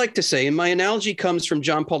I like to say, and my analogy comes from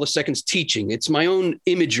John Paul II's teaching. It's my own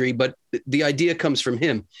imagery, but the idea comes from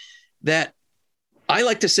him, that I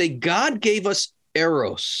like to say God gave us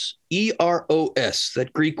eros, E-R-O-S,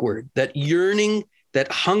 that Greek word, that yearning,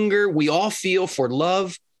 that hunger we all feel for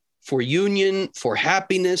love, for union, for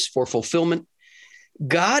happiness, for fulfillment.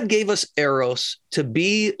 God gave us eros to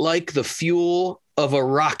be like the fuel of a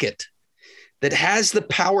rocket that has the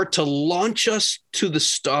power to launch us to the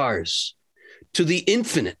stars, to the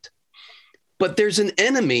infinite. But there's an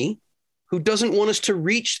enemy who doesn't want us to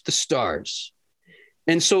reach the stars.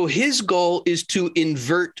 And so his goal is to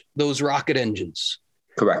invert those rocket engines.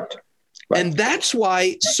 Correct. Right. And that's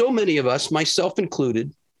why so many of us, myself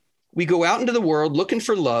included, we go out into the world looking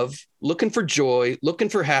for love, looking for joy, looking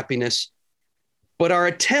for happiness, but our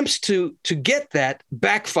attempts to get that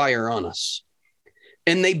backfire on us.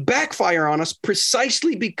 And they backfire on us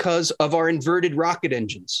precisely because of our inverted rocket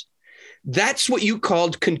engines. That's what you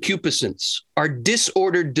called concupiscence, our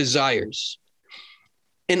disordered desires.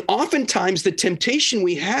 And oftentimes the temptation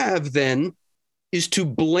we have then is to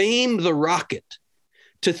blame the rocket,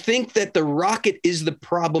 to think that the rocket is the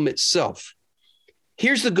problem itself.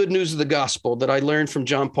 Here's the good news of the gospel that I learned from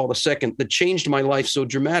John Paul II that changed my life so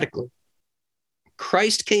dramatically.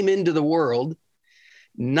 Christ came into the world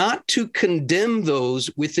not to condemn those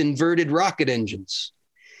with inverted rocket engines.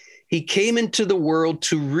 He came into the world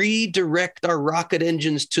to redirect our rocket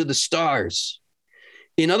engines to the stars.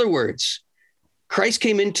 In other words, Christ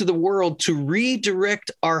came into the world to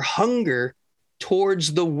redirect our hunger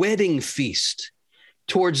towards the wedding feast,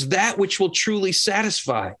 towards that which will truly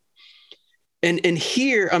satisfy. And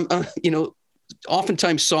here,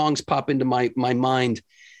 oftentimes songs pop into my mind.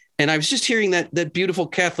 And I was just hearing that beautiful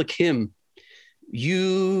Catholic hymn,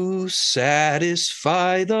 "You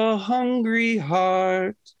satisfy the hungry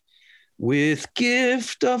heart with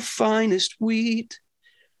gift of finest wheat."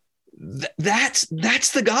 That's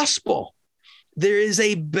the gospel. There is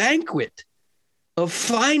a banquet of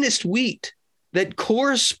finest wheat that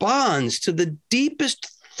corresponds to the deepest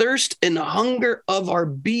thirst and hunger of our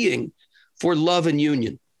being for love and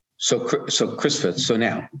union. So Christopher,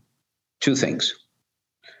 now, two things.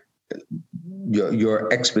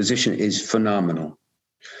 Your exposition is phenomenal.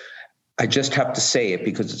 I just have to say it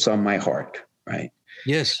because it's on my heart, right?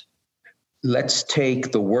 Yes. Let's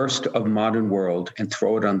take the worst of modern world and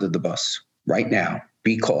throw it under the bus right now,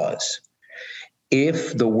 because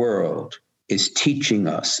if the world is teaching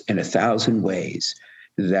us in 1,000 ways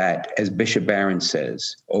that, as Bishop Barron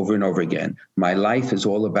says over and over again, my life is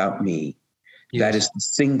all about me. Yes. That is the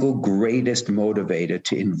single greatest motivator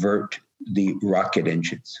to invert the rocket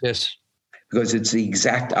engines. Yes. Because it's the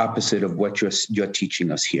exact opposite of what you're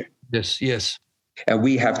teaching us here. Yes, yes. And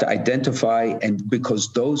we have to identify, and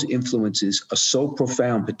because those influences are so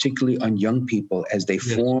profound, particularly on young people as they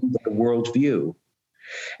form their worldview,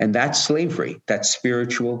 and that's slavery, that's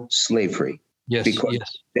spiritual slavery. Yes, because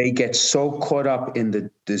they get so caught up in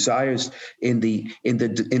the desires, in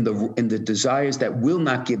the desires that will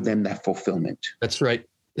not give them that fulfillment. That's right.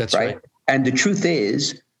 That's right. And the truth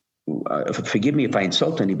is, forgive me if I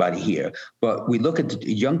insult anybody here, but we look at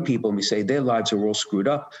the young people and we say their lives are all screwed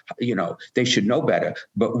up. You know, they should know better.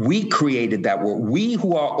 But we created that world. We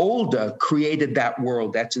who are older created that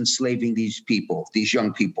world that's enslaving these people, these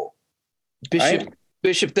young people.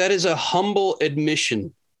 Bishop, that is a humble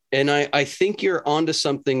admission. And I think you're onto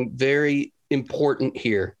something very important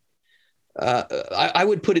here. I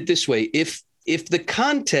would put it this way. If the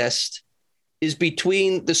contest is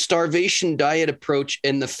between the starvation diet approach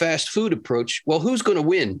and the fast food approach, well, who's going to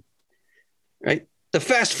win, right? The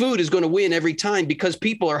fast food is going to win every time because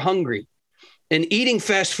people are hungry. And eating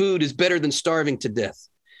fast food is better than starving to death.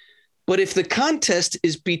 But if the contest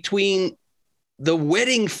is between the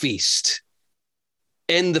wedding feast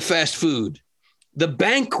and the fast food, the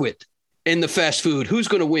banquet and the fast food, who's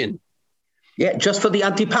going to win? Yeah, just for the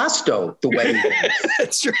antipasto, the wedding.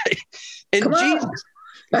 That's right.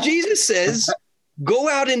 And Jesus says, go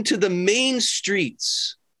out into the main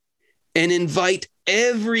streets and invite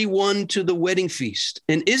everyone to the wedding feast.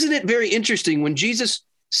 And isn't it very interesting when Jesus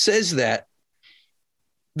says that,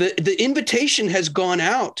 the invitation has gone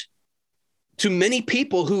out to many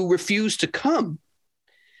people who refuse to come.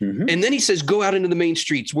 Mm-hmm. And then he says, go out into the main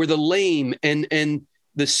streets where the lame and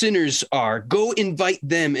the sinners are. Go invite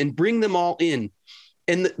them and bring them all in.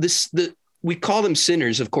 And we call them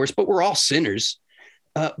sinners, of course, but we're all sinners.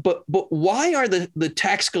 But why are the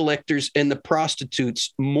tax collectors and the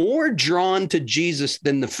prostitutes more drawn to Jesus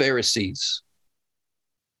than the Pharisees?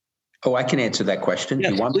 Oh, I can answer that question.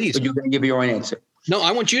 Yes, please. You're going to give your own answer. No,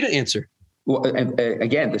 I want you to answer. Well,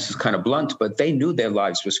 again, this is kind of blunt, but they knew their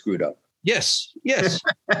lives were screwed up. Yes.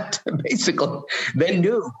 Basically, they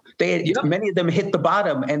knew. Many of them hit the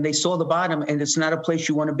bottom, and they saw the bottom, and it's not a place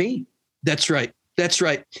you want to be. That's right.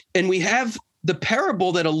 And we have the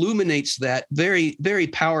parable that illuminates that very, very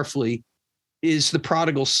powerfully is the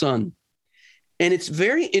prodigal son. And it's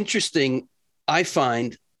very interesting, I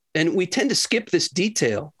find, and we tend to skip this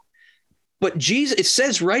detail, but it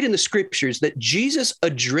says right in the scriptures that Jesus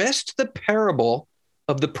addressed the parable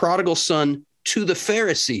of the prodigal son to the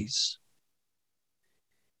Pharisees.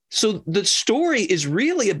 So the story is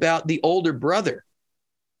really about the older brother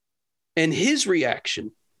and his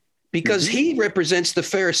reaction, because he represents the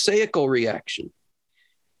Pharisaical reaction.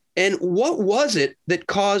 And what was it that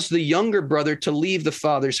caused the younger brother to leave the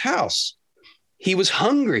father's house? He was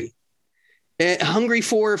hungry. Hungry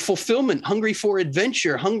for fulfillment, hungry for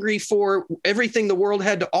adventure, hungry for everything the world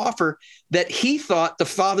had to offer that he thought the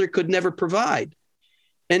father could never provide.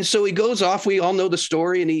 And so he goes off. We all know the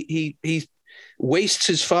story, and he wastes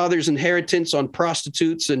his father's inheritance on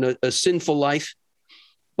prostitutes and a sinful life.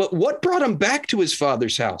 But what brought him back to his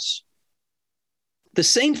father's house? The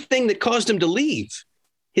same thing that caused him to leave,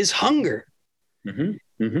 his hunger. And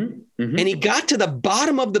he got to the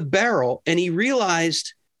bottom of the barrel, and he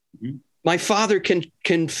realized, my father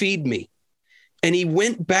can feed me. And he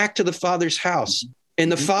went back to the father's house,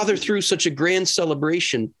 and the father threw such a grand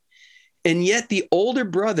celebration. And yet the older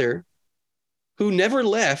brother, who never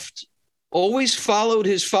left, always followed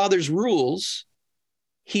his father's rules.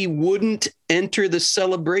 He wouldn't enter the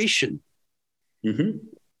celebration.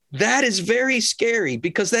 That is very scary,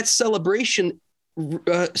 because that celebration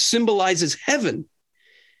symbolizes heaven.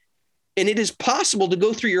 And it is possible to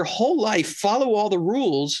go through your whole life, follow all the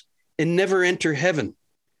rules, and never enter heaven.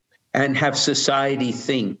 And have society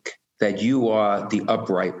think that you are the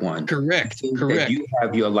upright one. Correct. That you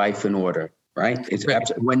have your life in order, right? It's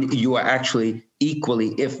when you are actually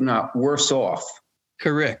equally, if not worse off.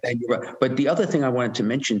 Correct. But the other thing I wanted to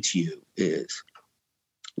mention to you is,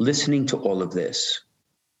 listening to all of this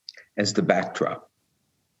as the backdrop,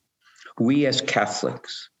 we as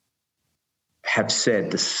Catholics have said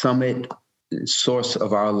the summit source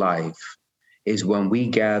of our life is when we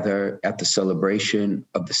gather at the celebration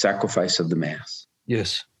of the sacrifice of the Mass.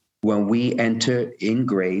 Yes. When we enter in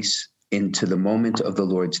grace into the moment of the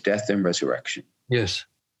Lord's death and resurrection. Yes.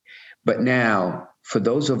 But now, for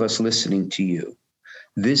those of us listening to you,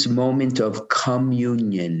 this moment of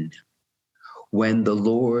communion, when the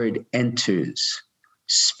Lord enters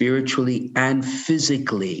spiritually and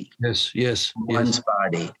physically one's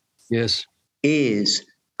body, is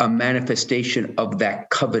a manifestation of that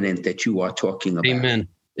covenant that you are talking about.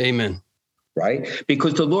 Amen. Right?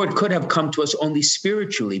 Because the Lord could have come to us only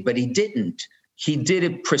spiritually, but he didn't. He did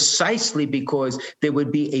it precisely because there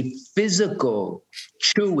would be a physical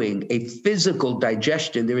chewing, a physical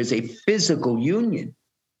digestion. There is a physical union.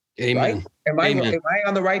 Amen. Right? Am I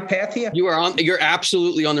on the right path here? You're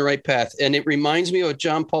absolutely on the right path. And it reminds me of what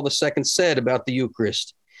John Paul II said about the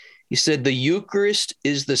Eucharist. He said, the Eucharist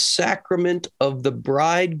is the sacrament of the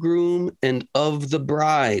bridegroom and of the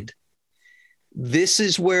bride. This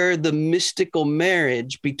is where the mystical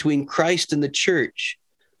marriage between Christ and the church,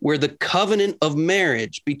 where the covenant of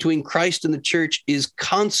marriage between Christ and the church is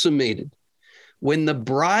consummated. When the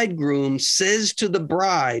bridegroom says to the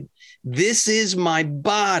bride, this is my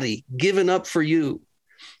body given up for you.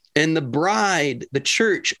 And the bride, the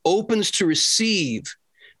church, opens to receive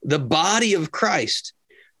the body of Christ.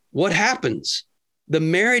 What happens? The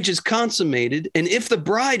marriage is consummated. And if the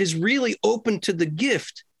bride is really open to the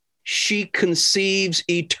gift, she conceives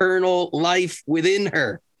eternal life within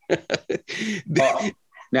her.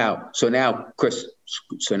 Now, Chris,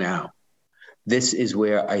 this is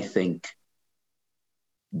where I think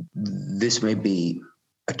this may be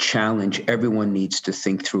a challenge everyone needs to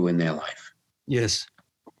think through in their life. Yes.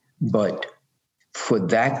 But for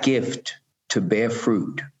that gift to bear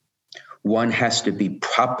fruit, one has to be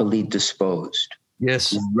properly disposed.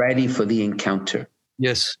 Yes. Ready for the encounter.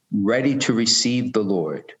 Yes. Ready to receive the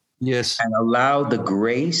Lord. Yes. And allow the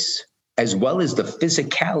grace as well as the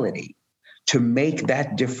physicality to make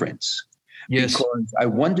that difference. Yes. Because I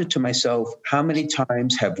wonder to myself, how many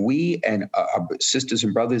times have we and our sisters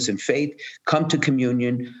and brothers in faith come to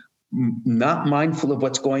communion, not mindful of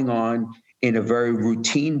what's going on in a very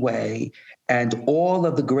routine way, and all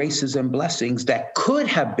of the graces and blessings that could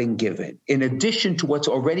have been given in addition to what's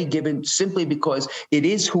already given simply because it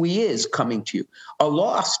is who he is coming to you, are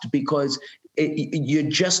lost because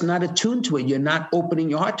you're just not attuned to it. You're not opening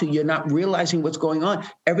your heart to it. You're not realizing what's going on.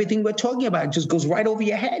 Everything we're talking about just goes right over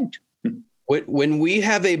your head. When we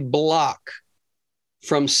have a block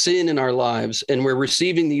from sin in our lives and we're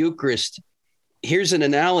receiving the Eucharist, here's an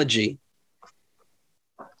analogy.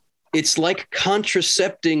 It's like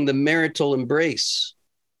contracepting the marital embrace.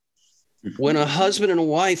 When a husband and a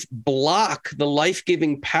wife block the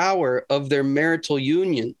life-giving power of their marital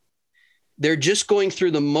union, they're just going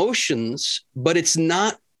through the motions, but it's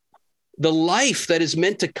not the life that is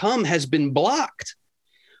meant to come has been blocked.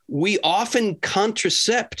 We often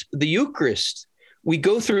contracept the Eucharist. We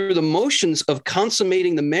go through the motions of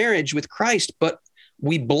consummating the marriage with Christ, but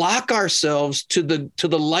we block ourselves to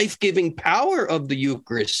the life-giving power of the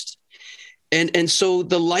Eucharist. And so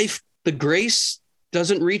the grace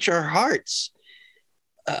doesn't reach our hearts.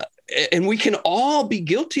 And we can all be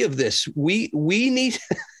guilty of this. We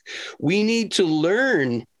need to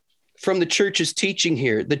learn from the church's teaching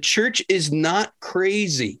here. The church is not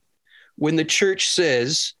crazy when the church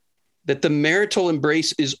says that the marital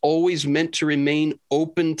embrace is always meant to remain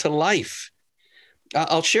open to life.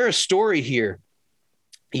 I'll share a story here.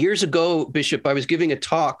 Years ago, Bishop, I was giving a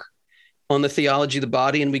talk on the theology of the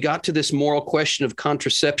body, and we got to this moral question of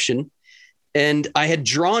contraception. And I had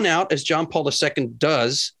drawn out, as John Paul II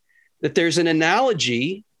does, that there's an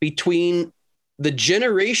analogy between the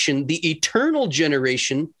generation, the eternal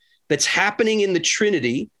generation that's happening in the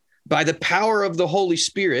Trinity by the power of the Holy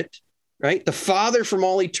Spirit, right? The Father from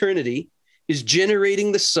all eternity is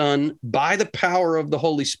generating the Son by the power of the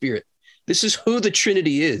Holy Spirit. This is who the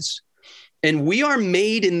Trinity is. And we are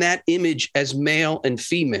made in that image as male and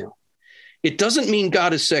female. It doesn't mean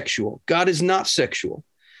God is sexual. God is not sexual.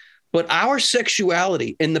 But our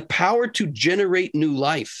sexuality and the power to generate new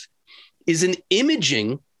life is an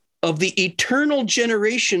imaging of the eternal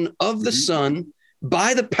generation of the Son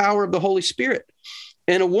by the power of the Holy Spirit.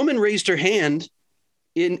 And a woman raised her hand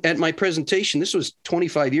at my presentation. This was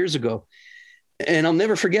 25 years ago. And I'll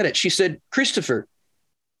never forget it. She said, Christopher,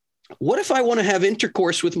 what if I want to have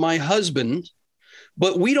intercourse with my husband,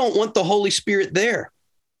 but we don't want the Holy Spirit there?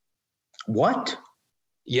 What?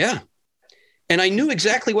 Yeah. And I knew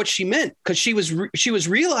exactly what she meant because she was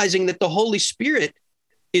realizing that the Holy Spirit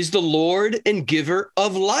is the Lord and giver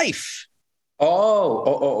of life.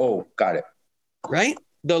 Oh, got it. Right?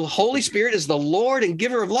 The Holy Spirit is the Lord and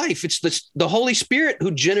giver of life. It's the Holy Spirit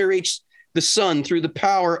who generates the Son through the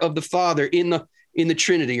power of the Father in the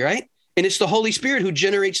Trinity, right? And it's the Holy Spirit who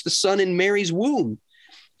generates the Son in Mary's womb.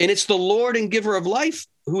 And it's the Lord and giver of life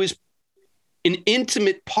who is an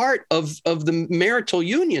intimate part of the marital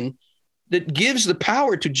union that gives the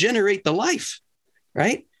power to generate the life,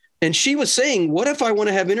 right? And she was saying, what if I want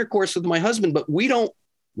to have intercourse with my husband, but we don't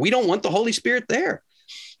want the Holy Spirit there?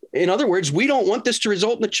 In other words, we don't want this to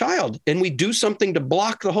result in a child, and we do something to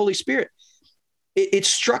block the Holy Spirit. It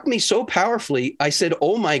struck me so powerfully. I said,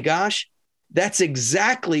 oh my gosh, that's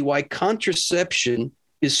exactly why contraception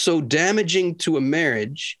is so damaging to a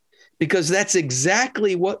marriage, because that's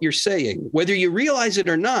exactly what you're saying. Whether you realize it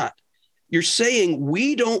or not, you're saying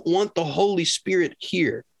we don't want the Holy Spirit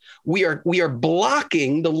here. We are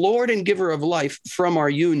blocking the Lord and giver of life from our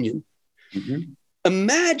union. Mm-hmm.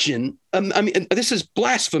 Imagine, this is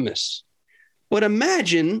blasphemous, but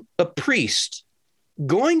imagine a priest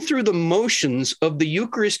going through the motions of the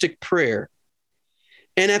Eucharistic prayer,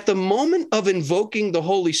 and at the moment of invoking the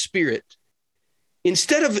Holy Spirit,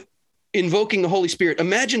 instead of invoking the Holy Spirit,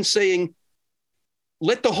 imagine saying,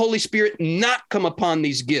 let the Holy Spirit not come upon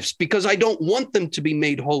these gifts because I don't want them to be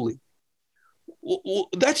made holy.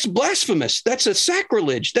 That's blasphemous. That's a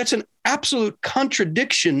sacrilege. That's an absolute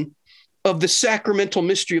contradiction of the sacramental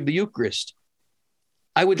mystery of the Eucharist.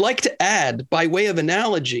 I would like to add, by way of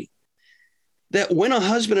analogy, that when a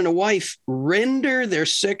husband and a wife render their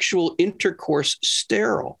sexual intercourse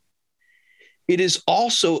sterile, it is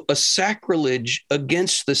also a sacrilege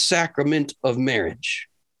against the sacrament of marriage.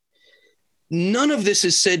 None of this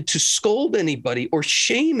is said to scold anybody or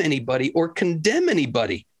shame anybody or condemn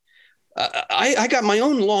anybody. I got my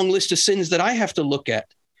own long list of sins that I have to look at,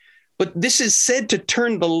 but this is said to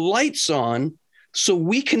turn the lights on so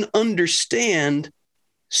we can understand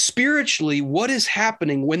spiritually what is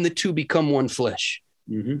happening when the two become one flesh.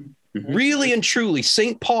 Mm-hmm. Mm-hmm. Really and truly,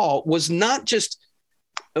 St. Paul was not just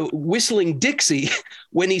whistling Dixie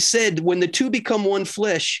when he said, when the two become one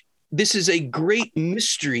flesh, this is a great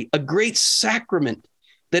mystery, a great sacrament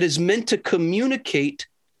that is meant to communicate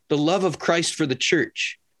the love of Christ for the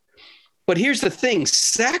church. But here's the thing,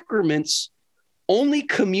 sacraments only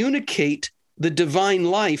communicate the divine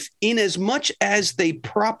life in as much as they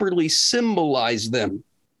properly symbolize them.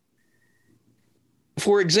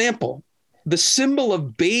 For example, the symbol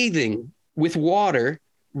of bathing with water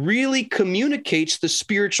really communicates the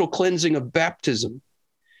spiritual cleansing of baptism.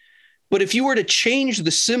 But if you were to change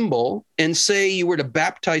the symbol and say you were to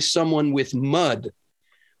baptize someone with mud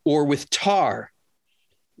or with tar,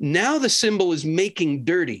 now the symbol is making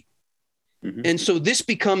dirty. Mm-hmm. And so this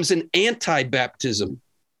becomes an anti-baptism.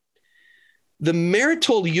 The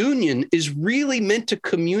marital union is really meant to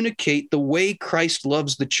communicate the way Christ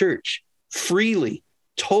loves the church, freely,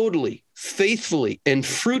 totally, faithfully, and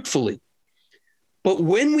fruitfully. But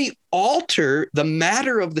when we alter the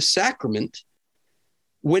matter of the sacrament,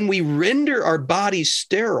 when we render our bodies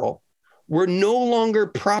sterile, we're no longer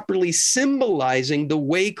properly symbolizing the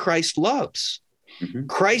way Christ loves. Mm-hmm.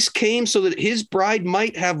 Christ came so that his bride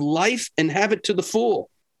might have life and have it to the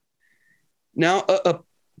full. Now,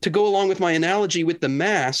 to go along with my analogy with the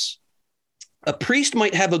Mass, a priest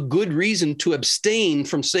might have a good reason to abstain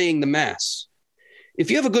from saying the Mass.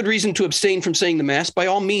 If you have a good reason to abstain from saying the Mass, by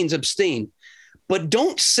all means, abstain. But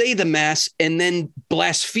don't say the Mass and then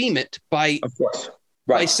blaspheme it by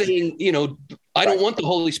saying, I don't want the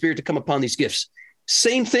Holy Spirit to come upon these gifts.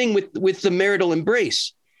 Same thing with the marital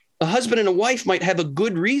embrace. A husband and a wife might have a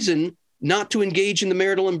good reason not to engage in the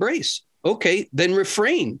marital embrace. Okay, then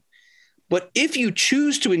refrain. But if you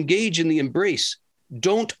choose to engage in the embrace,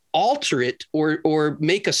 don't alter it or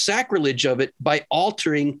make a sacrilege of it by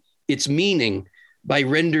altering its meaning, by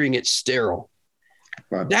rendering it sterile.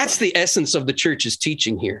 Right. That's the essence of the church's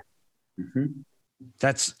teaching here. Mm-hmm.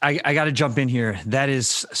 I got to jump in here. That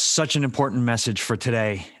is such an important message for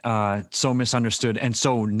today. So misunderstood and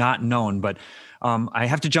so not known, but I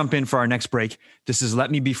have to jump in for our next break. This is Let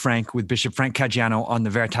Me Be Frank with Bishop Frank Caggiano on the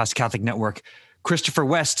Veritas Catholic Network. Christopher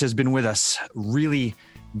West has been with us, really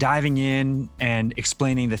diving in and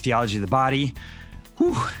explaining the theology of the body.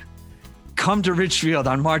 Whew. Come to Ridgefield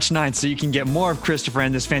on March 9th so you can get more of Christopher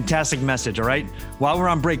and this fantastic message, all right? While we're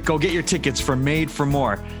on break, go get your tickets for Made for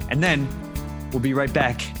More. And then we'll be right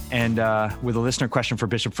back and with a listener question for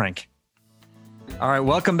Bishop Frank. All right,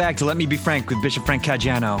 welcome back to Let Me Be Frank with Bishop Frank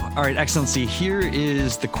Caggiano. All right, Excellency, here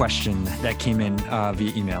is the question that came in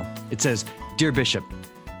via email. It says, Dear Bishop,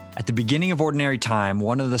 at the beginning of Ordinary Time,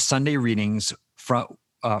 one of the Sunday readings from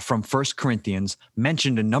 1 Corinthians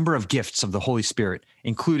mentioned a number of gifts of the Holy Spirit,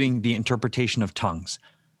 including the interpretation of tongues.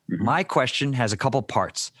 Mm-hmm. My question has a couple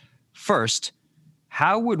parts. First,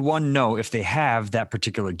 how would one know if they have that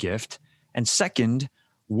particular gift? And second,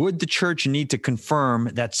 would the church need to confirm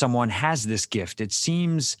that someone has this gift? It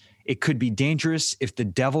seems it could be dangerous if the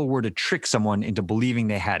devil were to trick someone into believing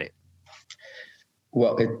they had it.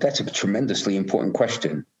 Well, that's a tremendously important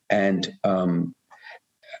question. And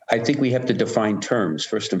I think we have to define terms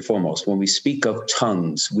first and foremost. When we speak of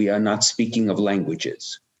tongues, we are not speaking of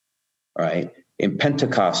languages, right? In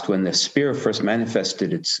Pentecost, when the Spirit first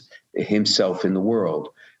manifested himself in the world,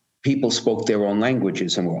 people spoke their own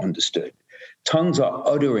languages and were understood. Tongues are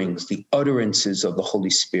utterings, the utterances of the Holy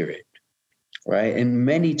Spirit, right? And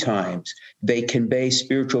many times they convey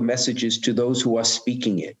spiritual messages to those who are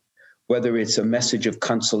speaking it, whether it's a message of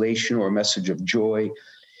consolation or a message of joy.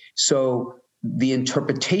 So the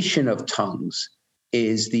interpretation of tongues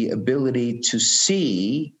is the ability to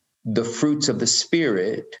see the fruits of the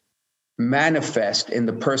Spirit manifest in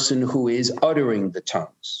the person who is uttering the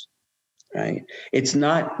tongues, right? It's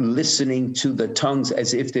not listening to the tongues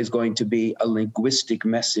as if there's going to be a linguistic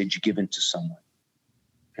message given to someone,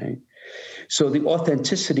 right? So the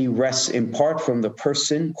authenticity rests in part from the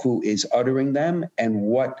person who is uttering them and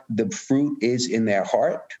what the fruit is in their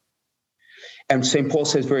heart. And St. Paul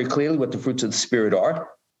says very clearly what the fruits of the Spirit are,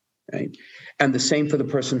 right? And the same for the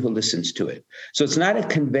person who listens to it. So it's not a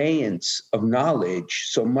conveyance of knowledge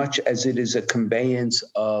so much as it is a conveyance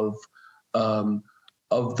of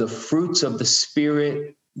the fruits of the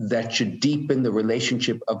Spirit that should deepen the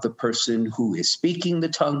relationship of the person who is speaking the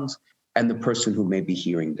tongues and the person who may be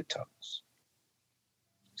hearing the tongues.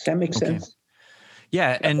 Does that make sense?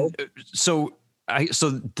 Yeah. And so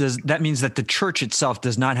does that means that the church itself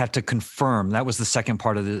does not have to confirm? That was the second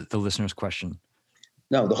part of the listener's question.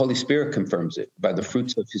 No, the Holy Spirit confirms it by the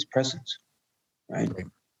fruits of his presence, right?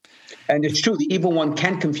 And it's true, the evil one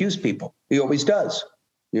can confuse people. He always does.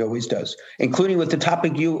 He always does, including with the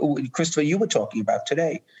topic Christopher, you were talking about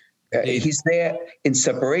today. He's there in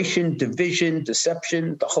separation, division,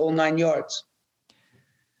 deception, the whole 9 yards.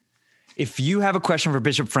 If you have a question for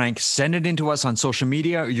Bishop Frank, send it in to us on social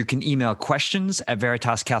media, or you can email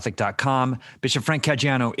questions@veritascatholic.com. Bishop Frank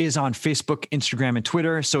Caggiano is on Facebook, Instagram, and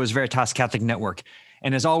Twitter. So is Veritas Catholic Network.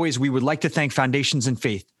 And as always, we would like to thank Foundations in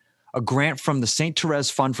Faith. A grant from the St. Therese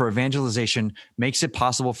Fund for Evangelization makes it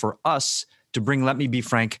possible for us to bring Let Me Be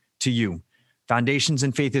Frank to you. Foundations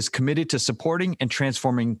in Faith is committed to supporting and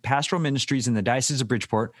transforming pastoral ministries in the Diocese of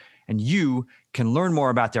Bridgeport, and you can learn more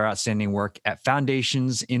about their outstanding work at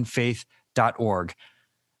foundationsinfaith.org.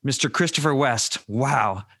 Mr. Christopher West,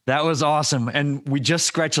 wow, that was awesome. And we just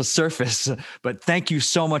scratched the surface, but thank you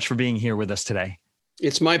so much for being here with us today.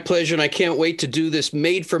 It's my pleasure, and I can't wait to do this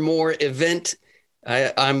Made for More event.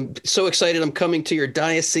 I'm so excited I'm coming to your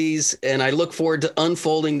diocese, and I look forward to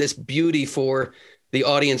unfolding this beauty for the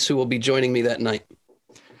audience who will be joining me that night.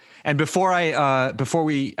 And before I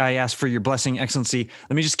ask for your blessing, Excellency,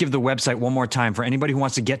 let me just give the website one more time for anybody who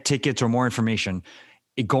wants to get tickets or more information.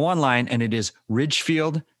 Go online, and it is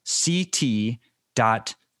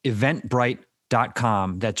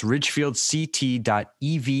ridgefieldct.eventbrite.com. That's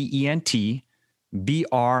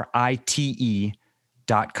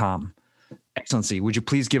ridgefieldct.eventbrite.com. Excellency, would you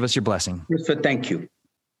please give us your blessing? Thank you.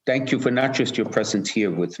 Thank you for not just your presence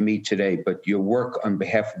here with me today, but your work on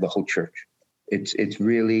behalf of the whole church. It's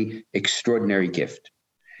really extraordinary gift.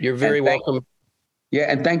 You're very welcome.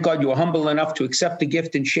 And thank God you were humble enough to accept the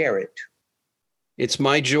gift and share it. It's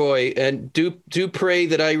my joy. And do pray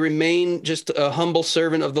that I remain just a humble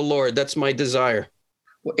servant of the Lord. That's my desire.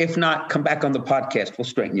 Well, if not, come back on the podcast. We'll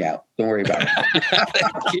straighten you out. Don't worry about it.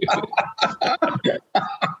 Thank you.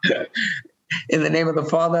 In the name of the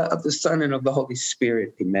Father, of the Son, and of the Holy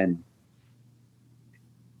Spirit. Amen.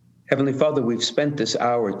 Heavenly Father, we've spent this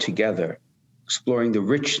hour together exploring the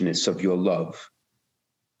richness of your love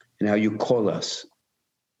and how you call us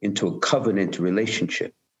into a covenant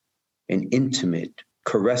relationship, an intimate,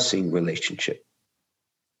 caressing relationship.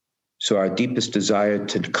 So our deepest desire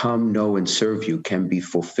to come, know, and serve you can be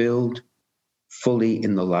fulfilled fully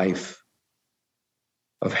in the life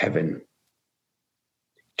of heaven.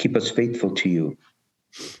 Keep us faithful to you.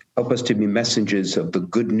 Help us to be messengers of the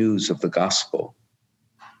good news of the gospel.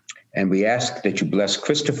 And we ask that you bless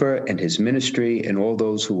Christopher and his ministry and all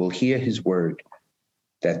those who will hear his word,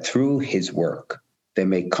 that through his work, they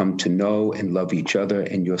may come to know and love each other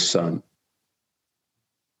and your Son.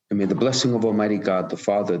 And may the blessing of Almighty God, the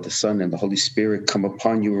Father, the Son, and the Holy Spirit come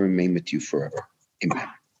upon you and remain with you forever. Amen.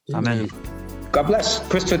 Amen. God bless.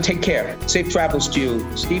 Christopher, take care. Safe travels to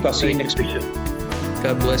you. Steve, I'll see you next week.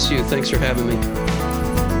 God bless you. Thanks for having me.